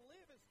me to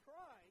live is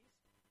Christ.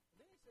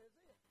 And then he says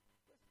this.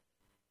 Listen,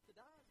 to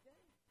die is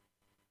gain.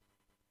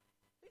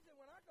 He said,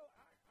 when I die,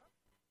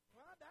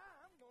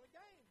 I'm going to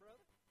gain,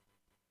 brother.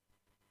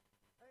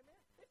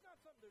 Amen. It's not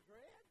something to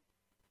dread.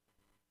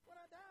 When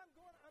I die, I'm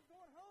going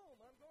home.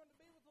 I'm going to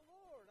be with the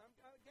Lord. I'm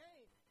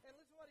gain. And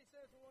listen what he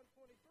says in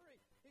 1:23.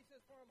 He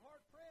says, for I'm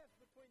hard pressed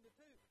between the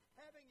two,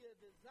 having a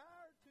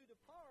desire to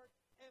depart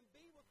and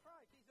be with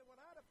Christ. He said, when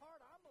I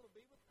depart, I'm going to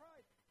be with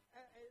Christ.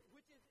 And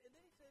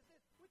then he says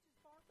this, which is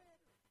far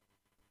better.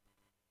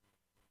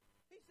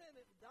 He said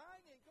that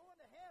dying and going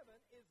to heaven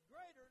is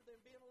greater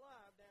than being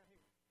alive down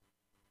here.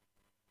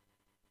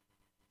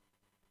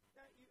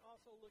 Now, you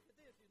also look at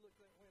this. You look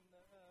at when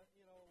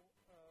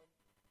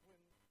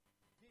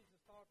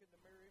Jesus talking to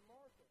Mary and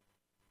Martha.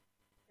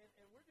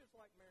 And we're just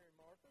like Mary and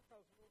Martha,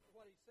 because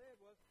what he said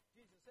was,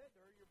 Jesus said to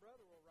her, your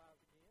brother will rise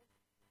again.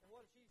 And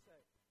what did she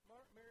say?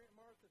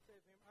 Martha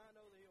said to him, I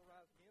know that he'll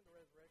rise again, the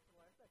resurrection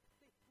last day.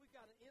 See, we've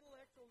got an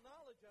intellectual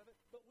knowledge of it,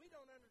 but we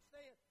don't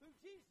understand who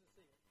Jesus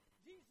is.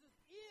 Jesus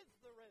is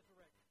the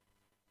resurrection.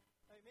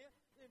 Amen?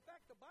 In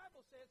fact, the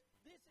Bible says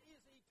this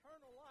is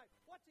eternal life.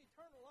 What's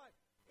eternal life?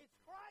 It's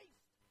Christ.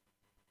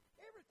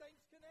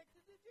 Everything's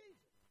connected to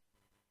Jesus.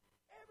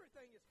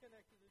 Everything is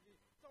connected to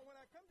Jesus. So when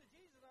I come to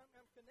Jesus,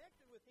 I'm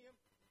connected with him.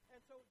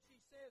 And so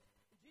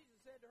Jesus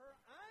said to her,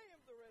 I am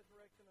the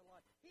resurrection and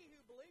life. He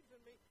who believes in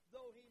me,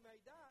 though he may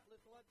die,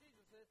 listen to what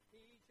Jesus says,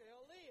 he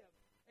shall live.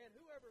 And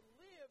whoever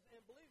lives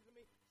and believes in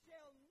me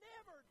shall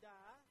never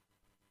die.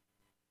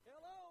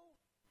 Hello?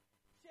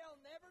 Shall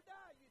never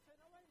die. You say,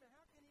 no, wait a minute.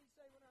 How can he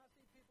say when I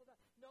see people die?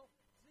 No,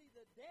 see,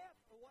 the death,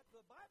 or what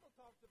the Bible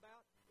talks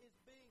about, is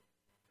being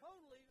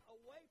totally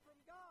away from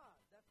God.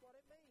 That's what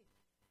it means.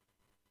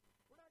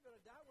 We're not going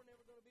to die. We're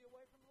never going to be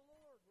away from the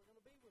Lord. We're going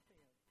to be with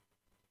him.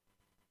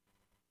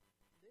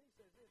 Then he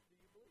says this, do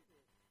you believe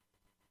this?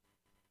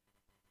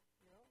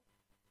 Do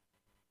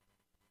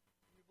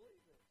you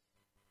believe this?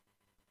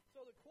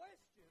 So the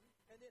question,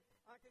 and then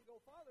I can go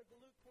farther to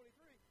Luke 23.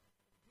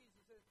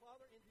 Jesus says,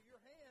 Father, into your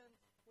hands,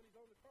 when he's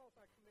on the cross,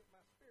 I commit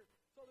my spirit.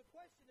 So the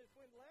question is,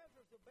 when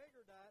Lazarus the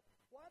beggar died,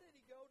 why did he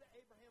go to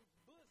Abraham's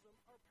bosom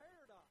or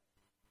paradise?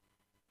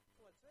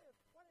 That's what it says.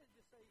 Why didn't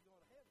it just say he's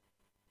going to heaven?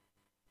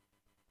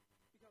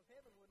 Because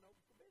heaven wasn't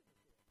open for business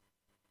yet.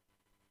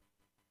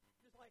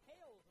 Just like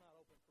hell is not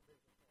open for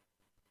business yet.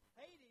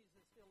 Hades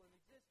is still in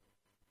existence.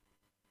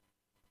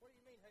 What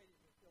do you mean Hades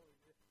is still in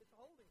existence? It's a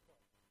holding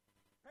place.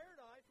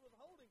 Paradise was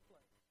a holding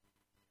place.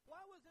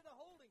 Why was it a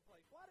holding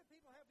place? Why did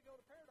people have to go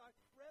to paradise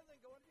rather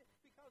than going to...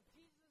 Because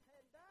Jesus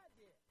hadn't died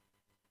yet.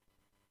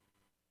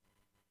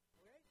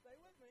 Stay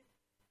with me.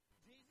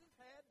 Jesus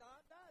had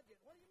not died yet.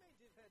 What do you mean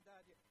Jesus had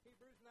died yet?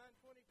 Hebrews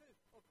 9:22.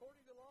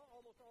 According to law,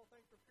 almost all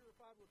things are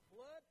purified with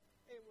blood,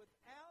 and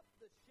without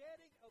the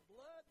shedding of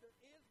blood, there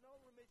is no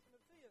remission of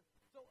sins.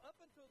 So up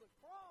until the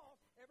cross,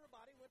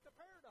 everybody went to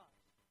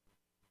paradise.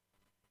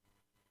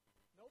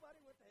 Nobody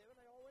went to heaven.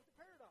 They all went to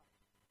paradise.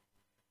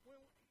 When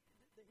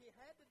he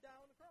had to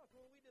die on the cross.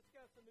 When we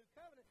discuss the New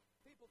Covenant,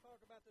 people talk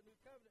about the New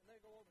Covenant, and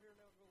they go over here and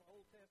they'll go to the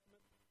Old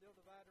Testament. They'll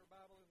divide their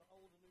Bible in the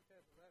Old and New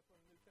Testament. That's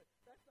when the New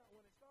Testament. That's not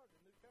when it started,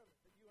 the New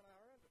Covenant that you and I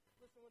are under.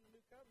 Listen when the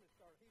New Covenant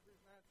started,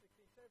 Hebrews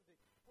 9:16-17.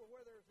 For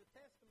where there is a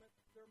testament,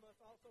 there must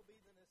also be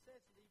the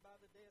necessity by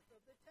the death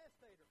of the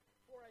testator.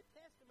 For a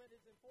testament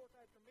is in force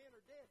after men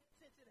are dead,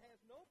 since it has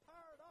no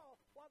power at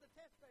all while the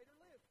testator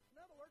lives. In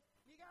other words,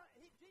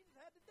 Jesus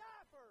had to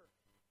die first.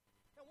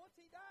 And once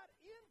he died,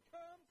 in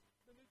comes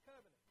the New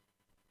Covenant.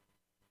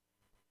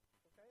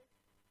 Okay?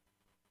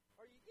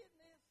 Are you getting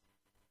this?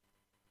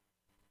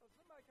 So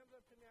somebody comes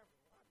up to me after,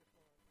 well,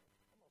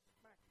 I'm going to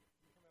smack you.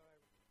 You come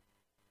over.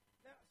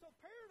 Now, so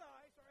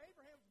paradise, or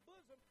Abraham's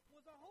bosom,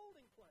 was a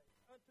holding place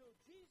until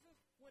Jesus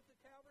went to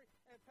Calvary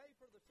and paid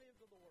for the sins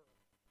of the world.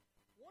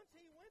 Once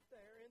he went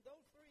there, in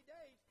those 3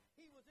 days,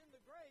 he was in the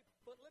grave.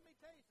 But let me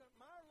tell you something.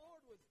 My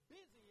Lord was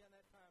busy in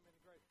that time in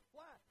the grave.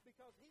 Why?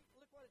 Because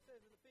look what it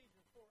says in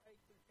Ephesians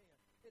 4:8-10.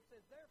 It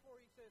says,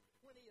 therefore, he says,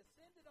 when he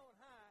ascended on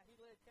high, he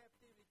led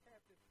captivity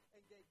captive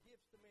and gave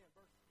gifts to men.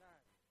 Verse 9.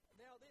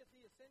 Now this,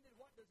 he ascended,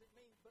 what does it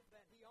mean? But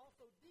that he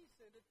also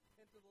descended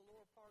into the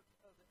lower parts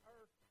of the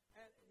earth.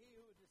 And he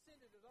who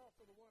descended is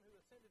also the one who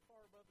ascended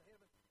far above the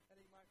heavens, and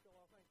he might fill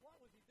all things. What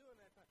was he doing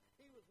that time?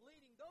 He was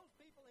leading those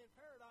people in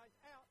paradise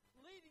out,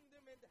 leading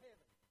them into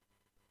heaven.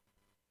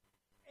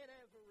 And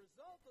as a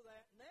result of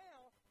that,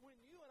 now, when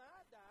you and I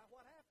die,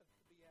 what happens?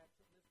 To be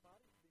absent in this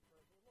body, to be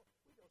present with the Lord.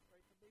 We go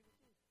straight to be with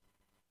Jesus.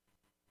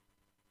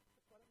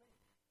 That's what it means.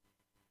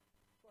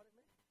 That's what it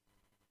means.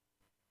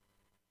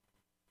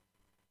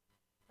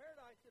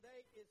 Paradise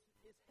today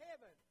is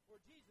heaven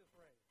where Jesus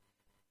reigned.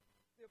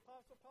 The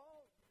Apostle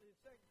Paul, in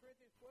 2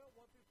 Corinthians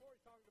 12:1-4,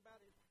 he's talking about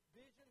his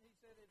vision. He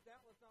said, it's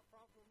doubtless not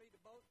proper for me to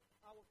boast.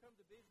 I will come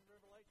to visions and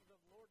revelations of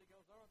the Lord. He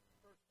goes on,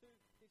 verse 2,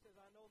 he says,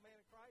 I know a man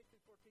in Christ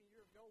who 14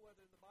 years ago,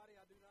 whether in the body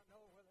I do not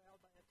know, or whether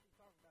he's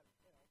talking about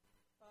himself.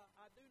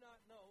 I do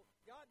not know.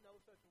 God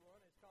knows such a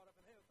one is caught up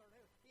in heaven, third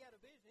heaven. He had a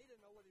vision. He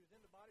didn't know whether he was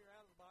in the body or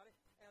out of the body.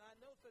 And I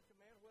know such a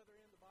man, whether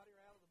in the body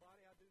or out of the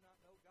body, I do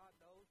not know. God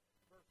knows.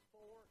 Verse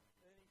 4,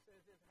 and he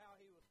says this, how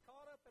he was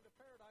caught up into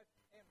paradise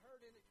and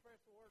heard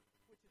inexpressible words,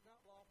 which is not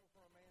lawful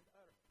for a man to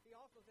utter. He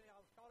also said, I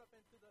was caught up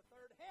into the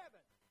third heaven.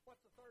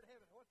 What's the third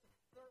heaven? What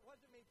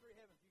does it mean, three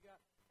heavens? You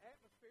got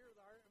atmosphere,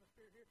 the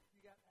atmosphere here.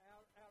 You got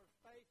outer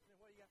space, and then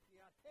what do you got?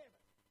 You got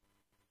heaven.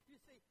 You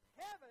see,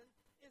 heaven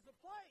is a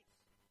place.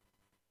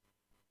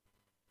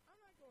 I'm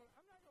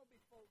not going to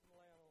be floating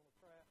around on a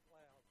cloud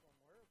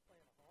somewhere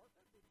playing a harp.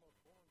 That'd be the most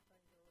boring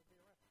thing there would be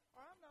around.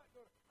 Or I'm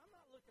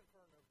not looking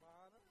for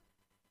nirvana.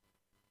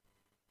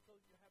 So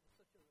you have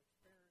such an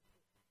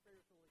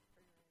spiritual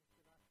experience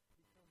that I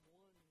become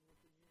one with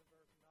the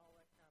universe and all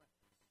that kind of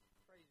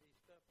crazy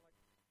stuff. Like,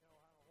 I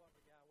don't know what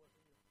the guy was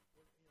in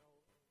was one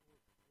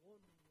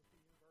with the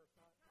universe.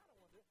 I don't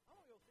want to do it. I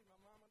want to go see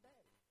my mom and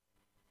daddy.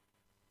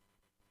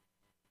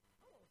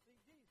 I want to see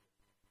Jesus.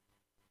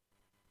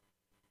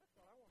 That's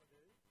what I want to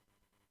do.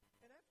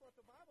 And that's what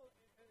the Bible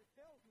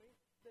tells me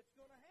that's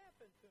going to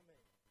happen to me.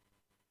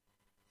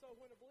 So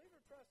when a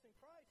believer trusts in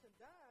Christ and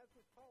dies,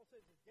 which Paul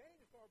says is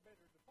gain, it's far better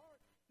to depart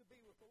to be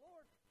with the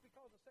Lord,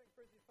 because of 2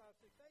 Corinthians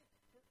 5:6-8,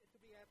 to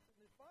be absent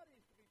in this body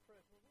is to be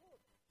present with the Lord.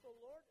 So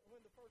Lord,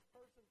 when the first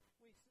person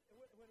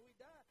when we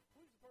die,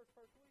 who's the first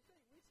person we see?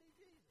 We see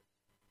Jesus.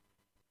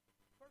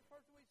 First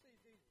person we see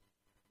is Jesus.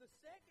 The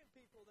second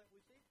people that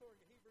we see, according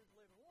to Hebrews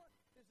 11:1,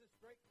 is this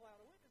great cloud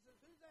of witnesses.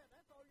 Who's that?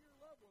 That's all your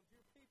loved ones,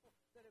 your people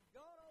that have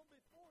gone on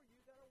before you,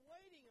 that are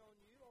waiting on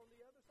you on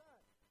the other side.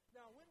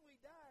 Now, when we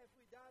die, if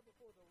we die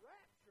before the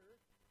rapture,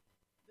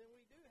 then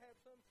we do have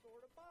some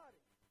sort of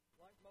body.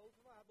 Like Moses,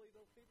 I believe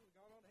those people have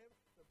gone on to heaven.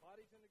 Their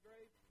body's in the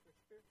grave. Their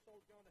spirit and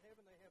soul's gone to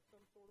heaven. They have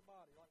some sort of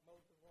body, like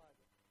Moses and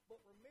Elijah.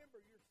 But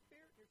remember, your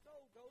spirit and your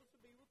soul goes to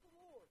be with the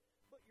Lord.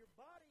 But your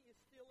body is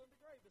still in the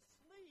grave,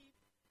 asleep,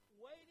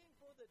 waiting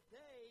for the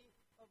day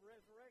of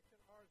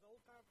resurrection, or as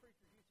old-time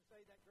preachers used to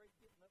say, that great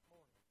getting up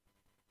morning.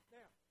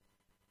 Now,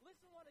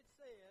 listen what it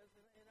says,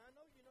 and I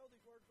know you know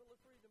these words, but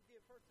let's read them again.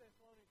 1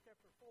 Thessalonians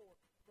chapter 4,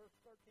 verse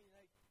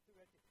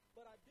 13-18.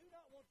 But I do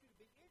not want you to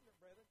be ignorant,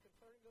 brethren,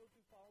 concerning those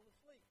who fall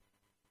asleep,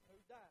 who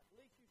died.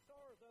 Least you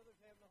sorrow as others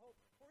have no hope.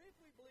 For if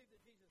we believe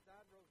that Jesus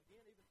died and rose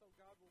again, even so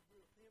God will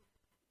be with him,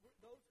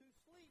 those who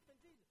sleep in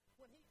Jesus.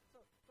 So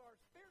our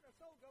spirit and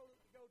soul go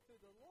to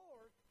the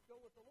Lord, go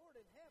with the Lord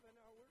in heaven,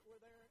 or we're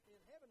there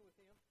in heaven with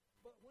him.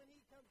 But when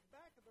he comes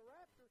back at the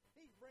rapture,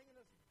 he's bringing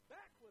us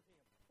back with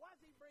him. Why is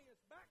he bringing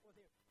us back with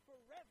him?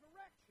 For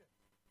resurrection.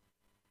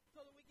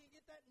 So that we can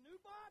get that new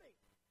body.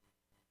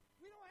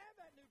 We don't have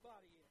that new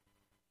body yet.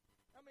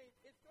 I mean,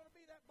 it's going to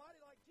be that body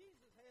like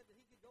Jesus had, that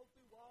he could go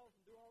through walls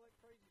and do all that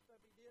crazy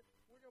stuff he did.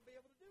 We're going to be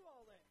able to do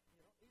all that.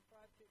 Eat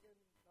fried chicken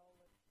and all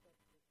that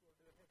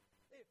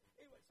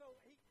Anyway, so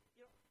he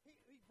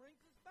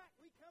brings us back.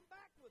 We come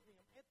back with him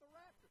at the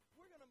rapture.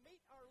 We're going to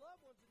meet our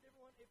loved ones in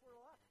different ones if we're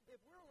alive. If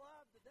we're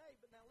alive today,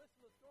 but now listen,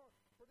 let's go on.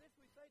 For this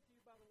we say to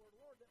you by the word of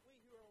the Lord, that we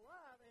who are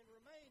alive and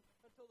remain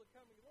until the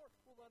coming of the Lord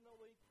will by no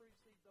means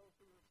precede those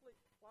who are asleep.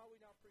 Why are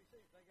we not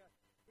preceded? They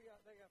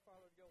got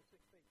farther to go 6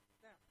 feet.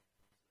 Now,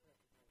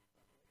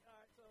 all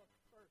right. So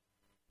first,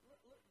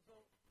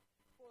 so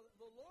for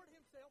the Lord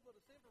himself will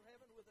descend from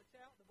heaven with a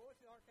shout, the voice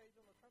of the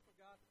archangel, and the trump of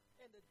God,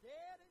 and the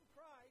dead in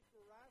Christ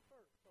will rise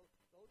first. So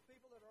those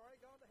people that are already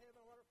gone to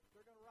heaven, whatever,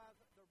 they're going to rise.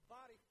 Their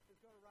body is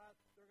going to rise.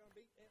 They're going to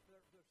be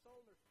their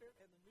soul and their spirit,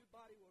 and the new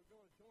body will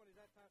going to join at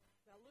that time.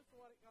 Now listen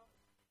what it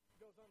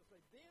goes on to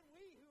say. Then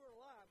we who are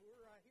alive,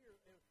 we're right here,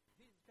 and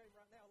Jesus came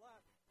right now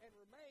alive, and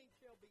remain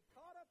shall be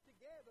caught up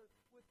together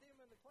with them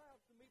in the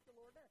clouds to meet the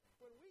Lord there.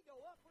 When we go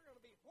up, we're going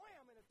to be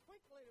wham in a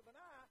twinkling of an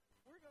eye.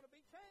 We're going to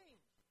be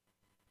changed.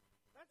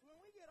 That's when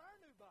we get our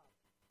new body.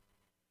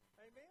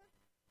 Amen?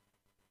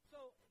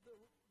 So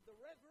the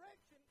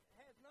resurrection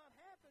has not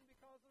happened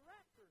because the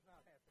rapture has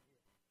not happened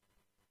yet.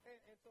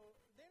 And so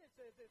then it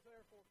says this,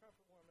 therefore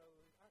comfort one another.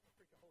 I can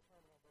preach a whole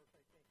sermon on verse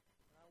 18,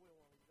 and I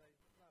will one of these days,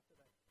 but not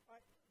today. All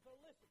right, so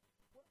listen.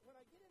 When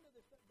I get into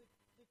this,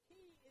 the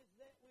key is that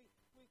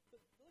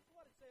listen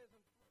what it says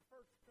in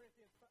 1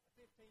 Corinthians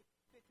 15,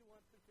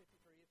 51 through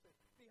 53. It says,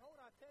 behold,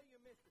 I tell you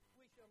a mystery.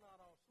 We shall not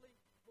all sleep,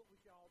 but we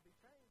shall all be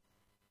changed.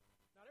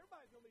 Not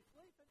everybody's going to be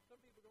sleeping. Some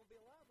people are going to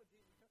be alive when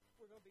Jesus comes.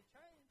 We're going to be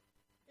changed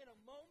in a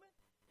moment,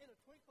 in a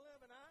twinkling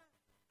of an eye,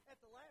 at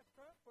the last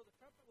trump, for the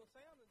trumpet will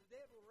sound, and the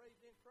dead will raise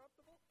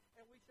incorruptible,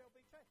 and we shall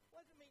be changed.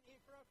 What does it mean,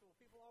 incorruptible?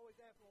 People always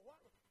ask, well, what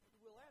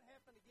will that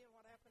happen again?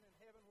 What happened in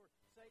heaven where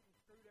Satan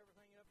screwed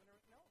everything up and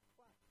everything? No.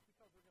 Why?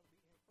 Because we're going to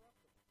be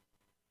incorruptible.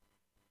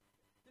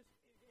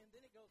 And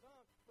then it goes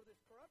on, for this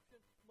corruption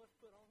must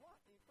put on what?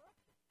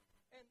 Incorruption.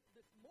 And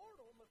this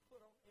mortal must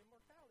put on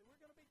immortality. We're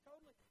going to be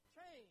totally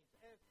changed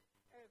as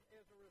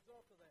a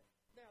result of that.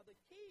 Now, the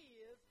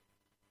key is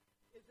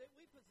that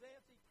we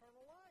possess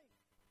eternal life.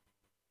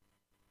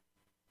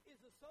 Is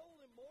the soul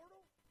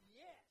immortal?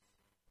 Yes.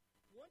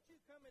 Once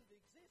you come into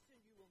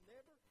existence, you will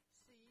never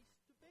cease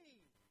to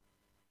be.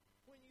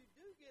 When you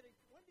do get it,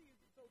 when do you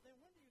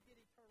get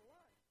eternal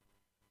life?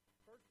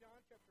 1 John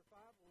chapter 5,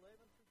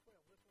 11 through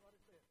 12. Listen to what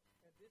it says.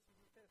 And this is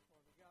the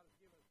testimony that God has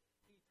given us,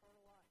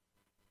 eternal life.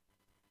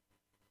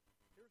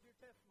 Here's your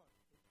testimony,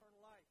 eternal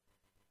life.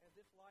 And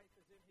this life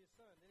is in his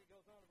Son. Then it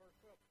goes on to verse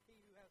 12. He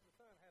who has the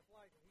Son hath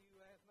life, and he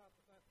who has not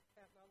the Son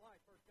hath not life.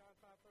 1 John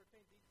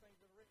 5:13. These things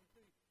are written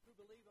to you who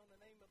believe on the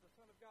name of the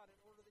Son of God, in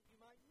order that you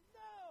might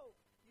know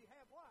you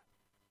have what?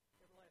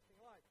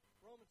 Everlasting life.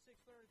 Romans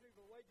 6:33.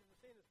 For the wages of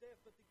sin is death,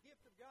 but the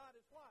gift of God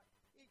is what?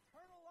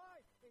 Eternal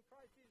life in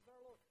Christ Jesus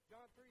our Lord.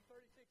 John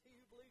 3:36. He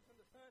who believes in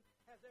the Son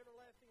has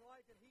everlasting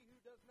life, and he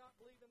who does not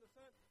believe in the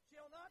Son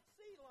shall not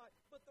see life,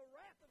 but the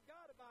wrath of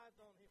God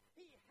abides on him.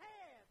 He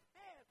has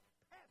past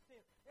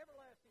tense,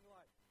 everlasting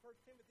life. 1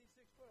 Timothy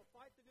 6:12.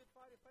 Fight the good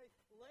fight of faith.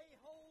 Lay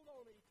hold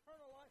on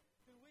eternal life,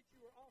 to which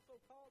you were also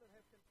called and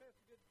have confessed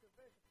the good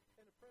confession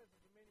in the presence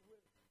of many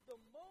witnesses.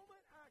 The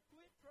moment I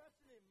quit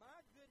trusting in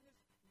my goodness,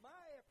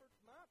 my efforts,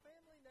 my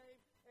family name,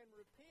 and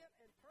repent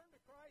and turn to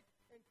Christ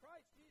and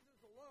Christ Jesus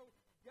alone,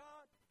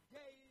 God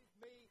gave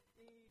me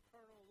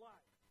eternal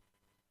life.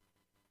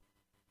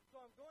 So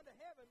I'm going to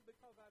heaven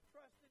because I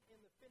trusted in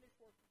the finished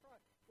work of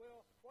Christ.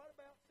 Well, what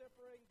about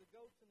separating the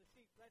goats and the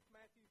sheep? That's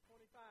Matthew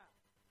 25.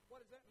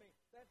 What does that mean?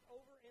 That's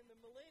over in the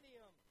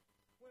millennium.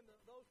 When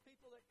those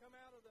people that come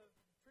out of the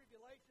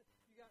tribulation,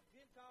 you got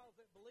Gentiles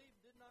that believe,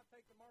 did not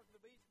take the mark of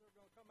the beast, and they're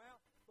going to come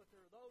out. But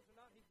there are those who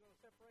are not. He's going to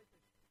separate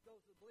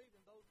those who believe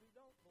and those who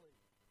don't believe.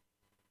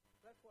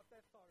 That's what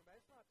that's talking about.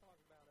 It's not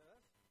talking about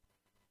us.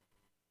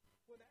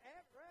 When the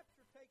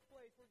rapture takes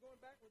place, we're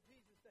going back with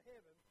Jesus to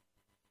heaven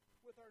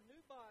with our new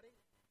body,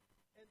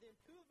 and then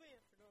two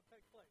events are going to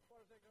take place.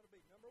 What is that going to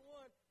be? Number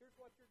one, here's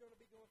what you're going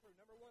to be going through.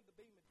 Number one, the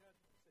Bema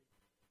judgment seat.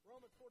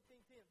 Romans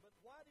 14:10. But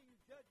why do you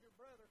judge your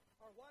brother,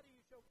 or why do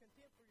you show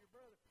contempt for your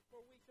brother?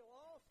 For we shall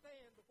all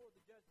stand before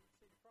the judgment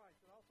seat of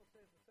Christ. It also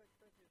says in 2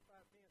 Corinthians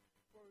 5:10,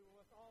 where we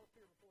must all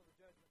appear before the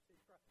judgment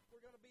seat of Christ.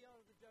 We're going to be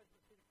under the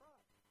judgment seat of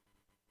Christ.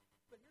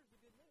 But here's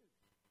the good news.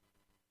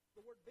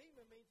 The word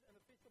Bema means an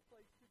official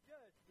place to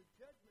judge. The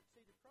judgment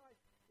seat of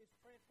Christ is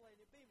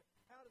translated Bema.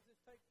 How does this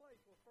take place?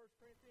 Well, 1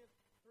 Corinthians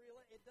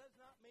 3:11, it does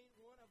not mean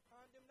one of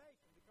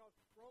condemnation, because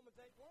Romans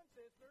 8:1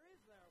 says there is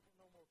now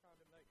no more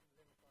condemnation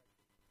in the Christ.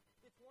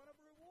 It's one of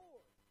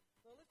reward.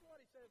 Now listen to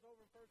what he says over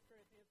in 1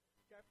 Corinthians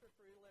chapter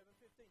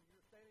 3:11-15.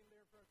 You're standing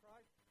there in front of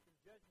Christ, the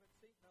judgment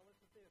seat. Now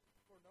listen to this.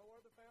 For no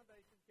other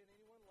foundation can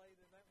anyone lay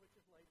than that which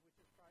is laid, which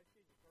is Christ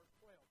Jesus. Verse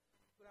 12.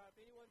 But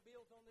if anyone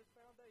builds on this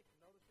foundation,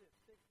 notice this,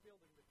 6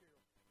 building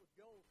materials, with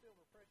gold,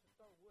 silver, precious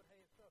stone, wood, hay,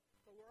 and stuff.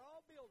 So we're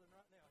all building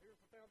right now. Here's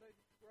the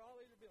foundation. We're all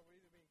either building.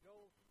 We're either being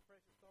gold,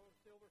 precious stone,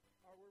 silver,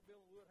 or we're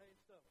building wood, hay, and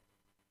stuff.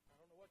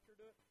 I don't know what you're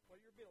doing. What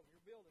you're building.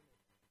 You're building it.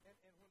 And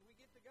when we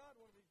get to God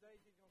one of these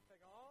days, he's going to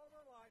take all of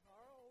our life,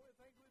 all the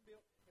things we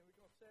built, and we're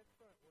going to set in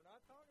front. We're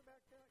not talking about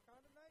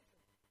condemnation.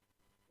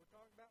 We're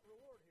talking about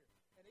reward here.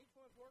 And each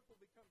one's work will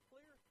become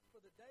clear, for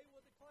the day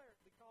will declare it,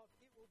 because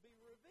it will be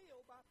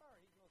revealed by fire.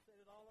 He's going to set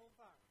it all on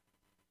fire.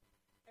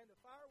 And the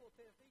fire will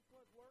test each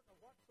one's work of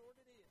what sort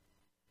it is.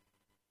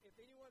 If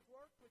anyone's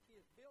work which he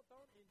has built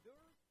on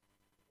endures,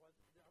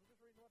 I'm just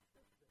reading what the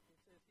Scripture says. It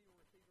says he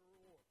will receive a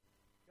reward.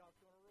 God's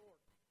going to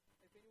reward.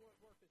 If anyone's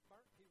work is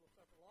burnt, he will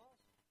suffer loss.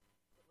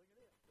 But look at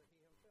this, but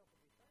he himself will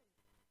be saved.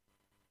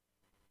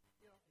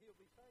 He'll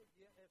be saved,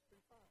 yet as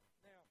through fire.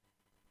 Now,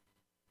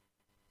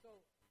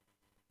 so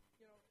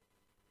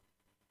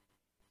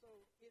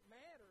it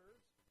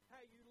matters how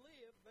you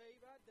live day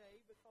by day,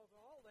 because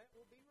all that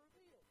will be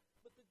revealed.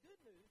 But the good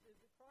news is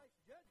that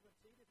Christ's judgment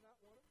seat is not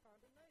one of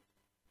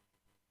condemnation.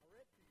 I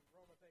read to you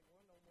Romans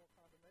 8:1, no more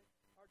condemnation.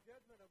 Our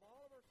judgment of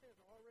all of our sins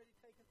are already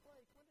taken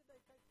place. When did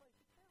they take place?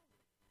 At Calvary.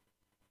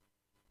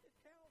 It's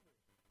Calvary.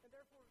 And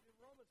therefore,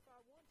 Romans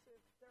 5:1 says,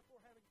 therefore,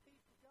 having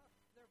peace with God,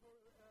 therefore,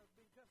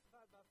 being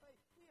justified by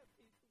faith, we have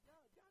peace with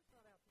God. God's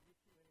not out to get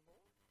you anymore.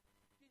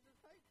 Jesus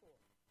paid for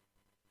it.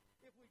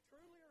 If we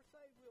truly are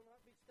saved, we will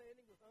not be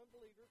standing with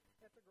unbelievers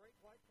at the great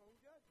white throne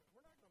judgment.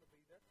 We're not going to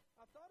be there.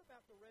 I've thought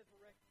about the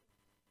resurrection.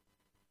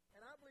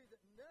 And I believe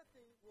that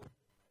nothing will...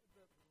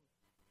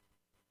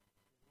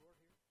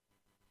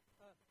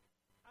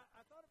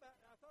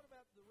 I thought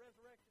about the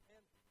resurrection,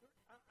 and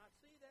I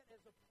see that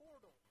as a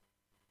portal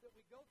that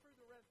we go through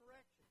the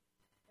resurrection.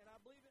 And I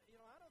believe it.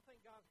 I don't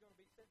think God's going to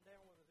be sitting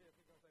down with us this.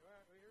 He's going to say, "All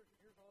right,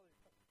 here's all these.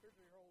 Here's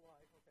your whole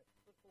life. Okay,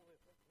 let's pull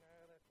this.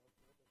 No, that's not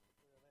good. Let's get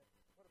rid of that.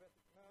 What about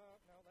this?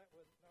 No, that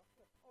wasn't. No.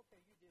 Okay,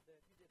 you did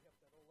that. You did help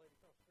that old lady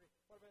across the street.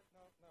 What about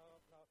no?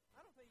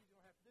 I don't think he's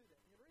going to have to do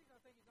that. And the reason I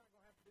think he's not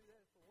going to have to do that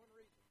is for one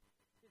reason.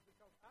 Is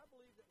because I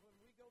believe that when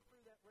we go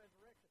through that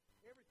resurrection,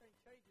 everything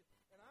changes.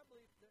 And I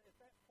believe that at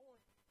that point,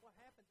 what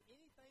happens,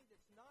 anything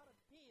that's not of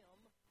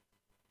him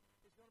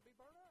is going to be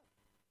burned up.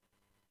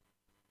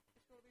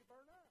 It's going to be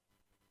burned up.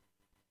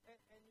 And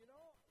when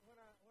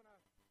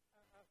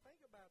I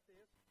think about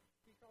this,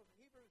 because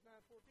Hebrews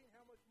 9:14,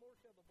 how much more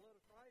shall the blood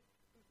of Christ,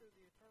 who through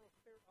the eternal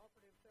Spirit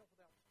offered himself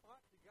without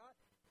spot to God,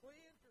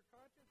 cleanse your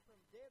conscience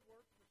from dead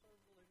works to serve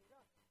the living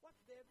God.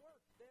 What's dead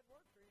works? Dead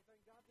works are anything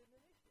God didn't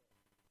initiate.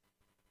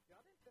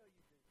 God didn't tell you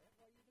to do that.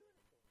 Why are you doing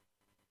it for?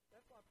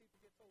 That's why people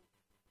get so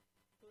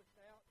pushed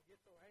out and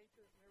get so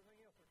anxious and everything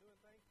else. They're doing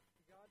things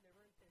God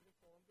never intended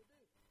for them to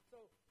do.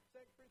 So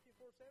 2 Corinthians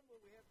 4:7,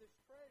 we have this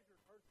treasure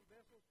in earthly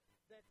vessels,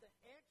 that the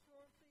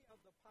excellency of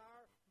the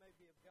power may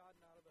be of God,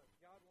 not of us.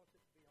 God wants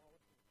it to be all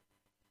of him.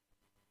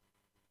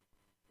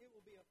 It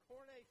will be a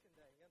coronation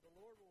day, and the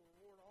Lord will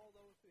reward all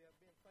those who have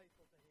been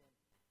faithful to him.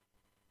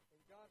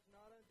 And God's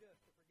not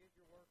unjust to forget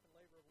your work and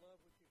labor of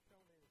love which you've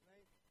shown in his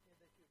name, and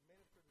that you've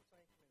ministered to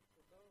saints.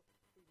 For those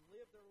who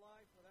lived their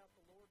lives without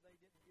the Lord, they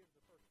didn't give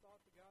the first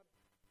thought to God,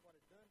 what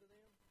had done to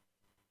them.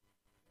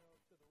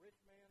 To the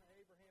rich man,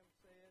 Abraham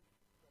said,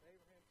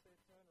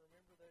 son,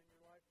 remember that in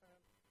your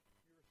lifetime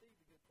you received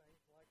the good things,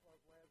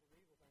 likewise Lazarus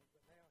evil things,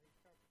 but now he's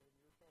comforted in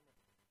your torment.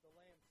 The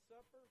Lamb's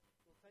Supper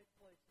will take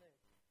place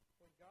next,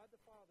 when God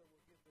the Father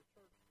will give the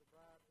church the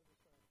bride to the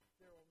Son.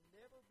 There will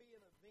never be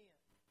an event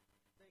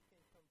that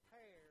can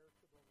compare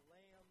to the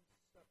Lamb's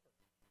Supper.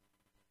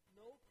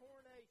 No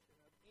coronation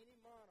of any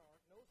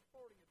monarch, no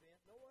sporting event,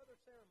 no other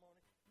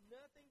ceremony,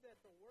 nothing that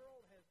the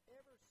world has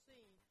ever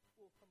seen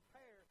will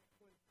compare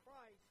when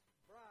Christ's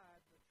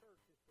bride, the church,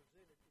 is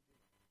presented to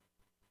you.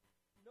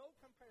 No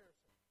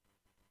comparison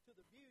to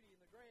the beauty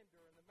and the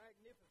grandeur and the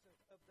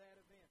magnificence of that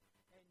event.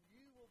 And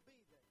you will be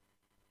there.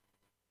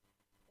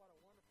 What a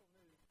wonderful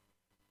news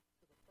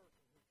to the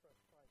person who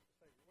trusts Christ as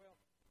Savior. Well,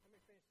 let me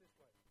finish this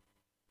way.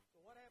 So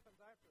what happens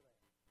after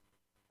that?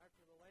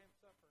 After the Lamb's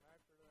Supper and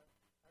after the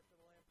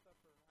Lamb's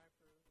Supper and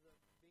after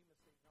the Bema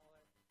seat and all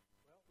that?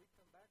 Well, we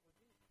come back with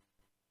Jesus.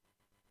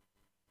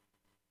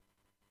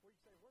 Where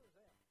you say, where is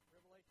that?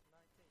 Revelation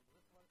 19.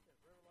 Listen to what it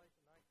says.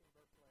 Revelation 19,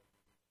 verse 11.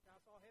 Now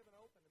I saw heaven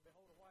open, and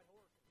behold, a white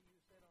horse, and he who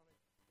sat on it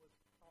was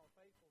called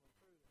Faithful and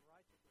True and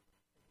Righteous,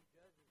 and he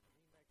judges and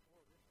he makes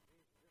war. This is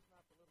Jesus. This is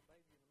not the little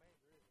baby in the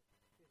manger, is it?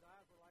 His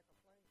eyes were like a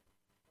flame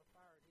of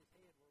fire, and his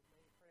head were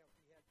many crowns.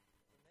 He had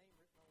a name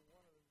written on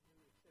one of them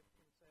who except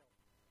himself.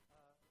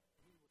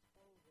 He was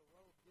clothed with a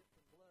robe dipped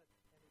in blood,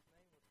 and his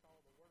name was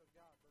called the Word of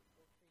God, verse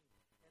 14.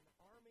 And the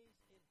armies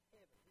in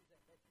heaven, who's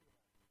that? That's you and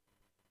I.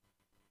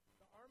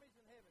 The armies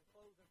in heaven,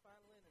 clothed in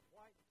fine linen,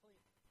 white and clean,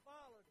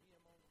 followed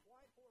him on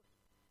white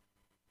horses.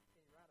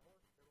 Can you ride a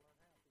horse? You better learn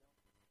how if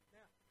you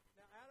don't.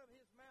 Now out of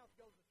his mouth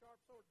goes a sharp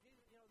sword.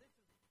 Jesus,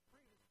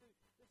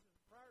 this is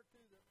prior to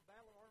the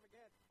Battle of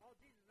Armageddon. All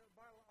Jesus in the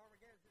Battle of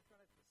Armageddon is just going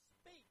to have to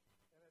speak,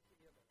 and that's the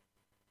end of it.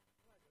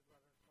 I'm not going to go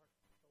out there and start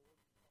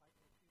swords and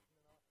fighting and shooting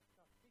and all.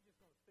 No, he's just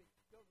going to speak.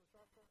 Goes a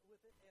sharp sword with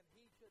it, and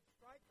he should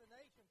strike the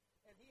nation,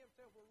 and he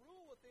himself will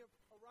rule with them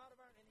a rod of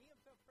iron, and he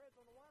himself treads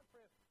on the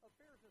winepress of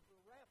fierceness, the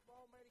wrath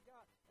of Almighty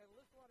God. And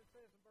listen to what it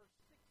says in verse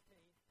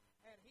 16.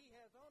 And he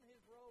has on his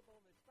robe,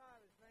 on his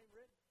thigh, his name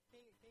written,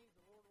 King of Kings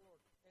and Lord of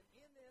Lords. And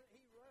in then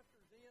he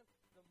ushers in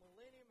the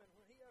millennium, and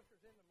when he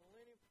ushers in the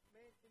millennium,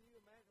 man, can you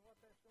imagine what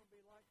that's going to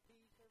be like?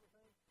 Peace,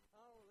 everything,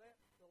 all of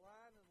that. The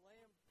lion and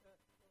lamb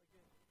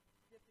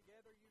get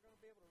together. You're going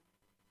to be able to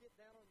get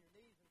down on your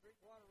knees and drink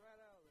water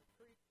right out of the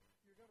creek.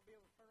 You're going to be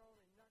able to turn on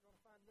and you're not going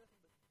to find nothing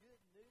but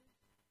good news.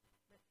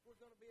 Man, we're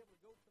going to be able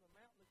to go to the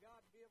mountain of God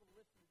and be able to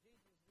listen to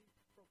Jesus as He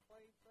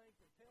proclaims things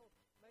and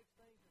makes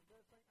things and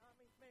does things. I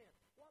mean, man,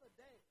 what a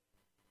day.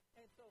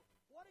 And so,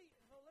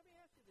 so let me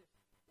ask you this.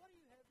 What do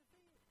you have to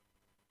fear?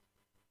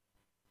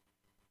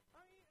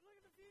 I mean, look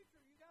at the future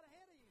you got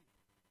ahead of you.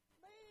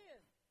 Man!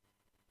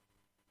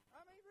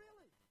 I mean,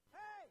 really.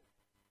 Hey!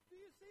 Do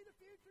you see the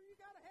future you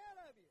got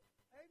ahead of you?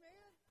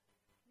 Amen?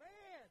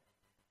 Man!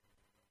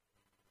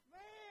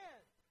 Man!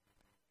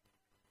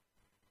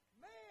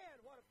 Man,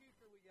 what a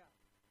future we got.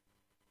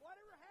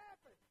 Whatever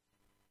happens,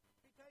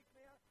 He takes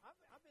me out.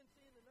 I've been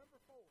seeing the number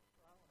 4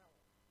 for I don't know how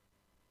long.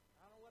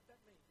 I don't know what that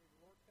means. Is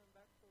the Lord coming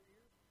back 4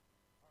 years?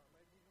 Or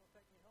maybe He's going to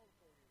take me home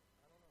 4 years.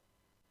 I don't know.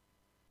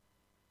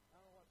 I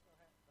don't know what's going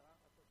to happen.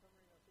 But for some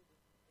reason I see the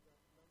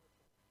number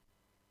 4.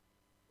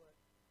 But,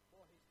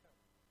 boy, He's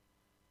coming.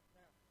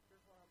 Now,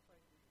 here's what I'm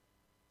saying to you.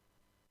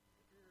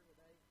 If you're here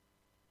today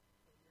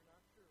and you're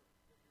not sure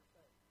that you're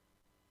saved,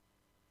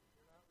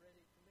 if you're not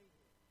ready to meet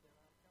Him, then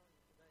I'm telling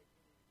you today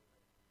you need to get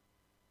ready.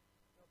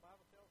 You know, the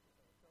Bible tells us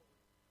that. It tells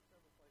us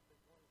several places.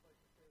 One of the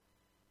places says,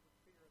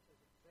 with fear, it says,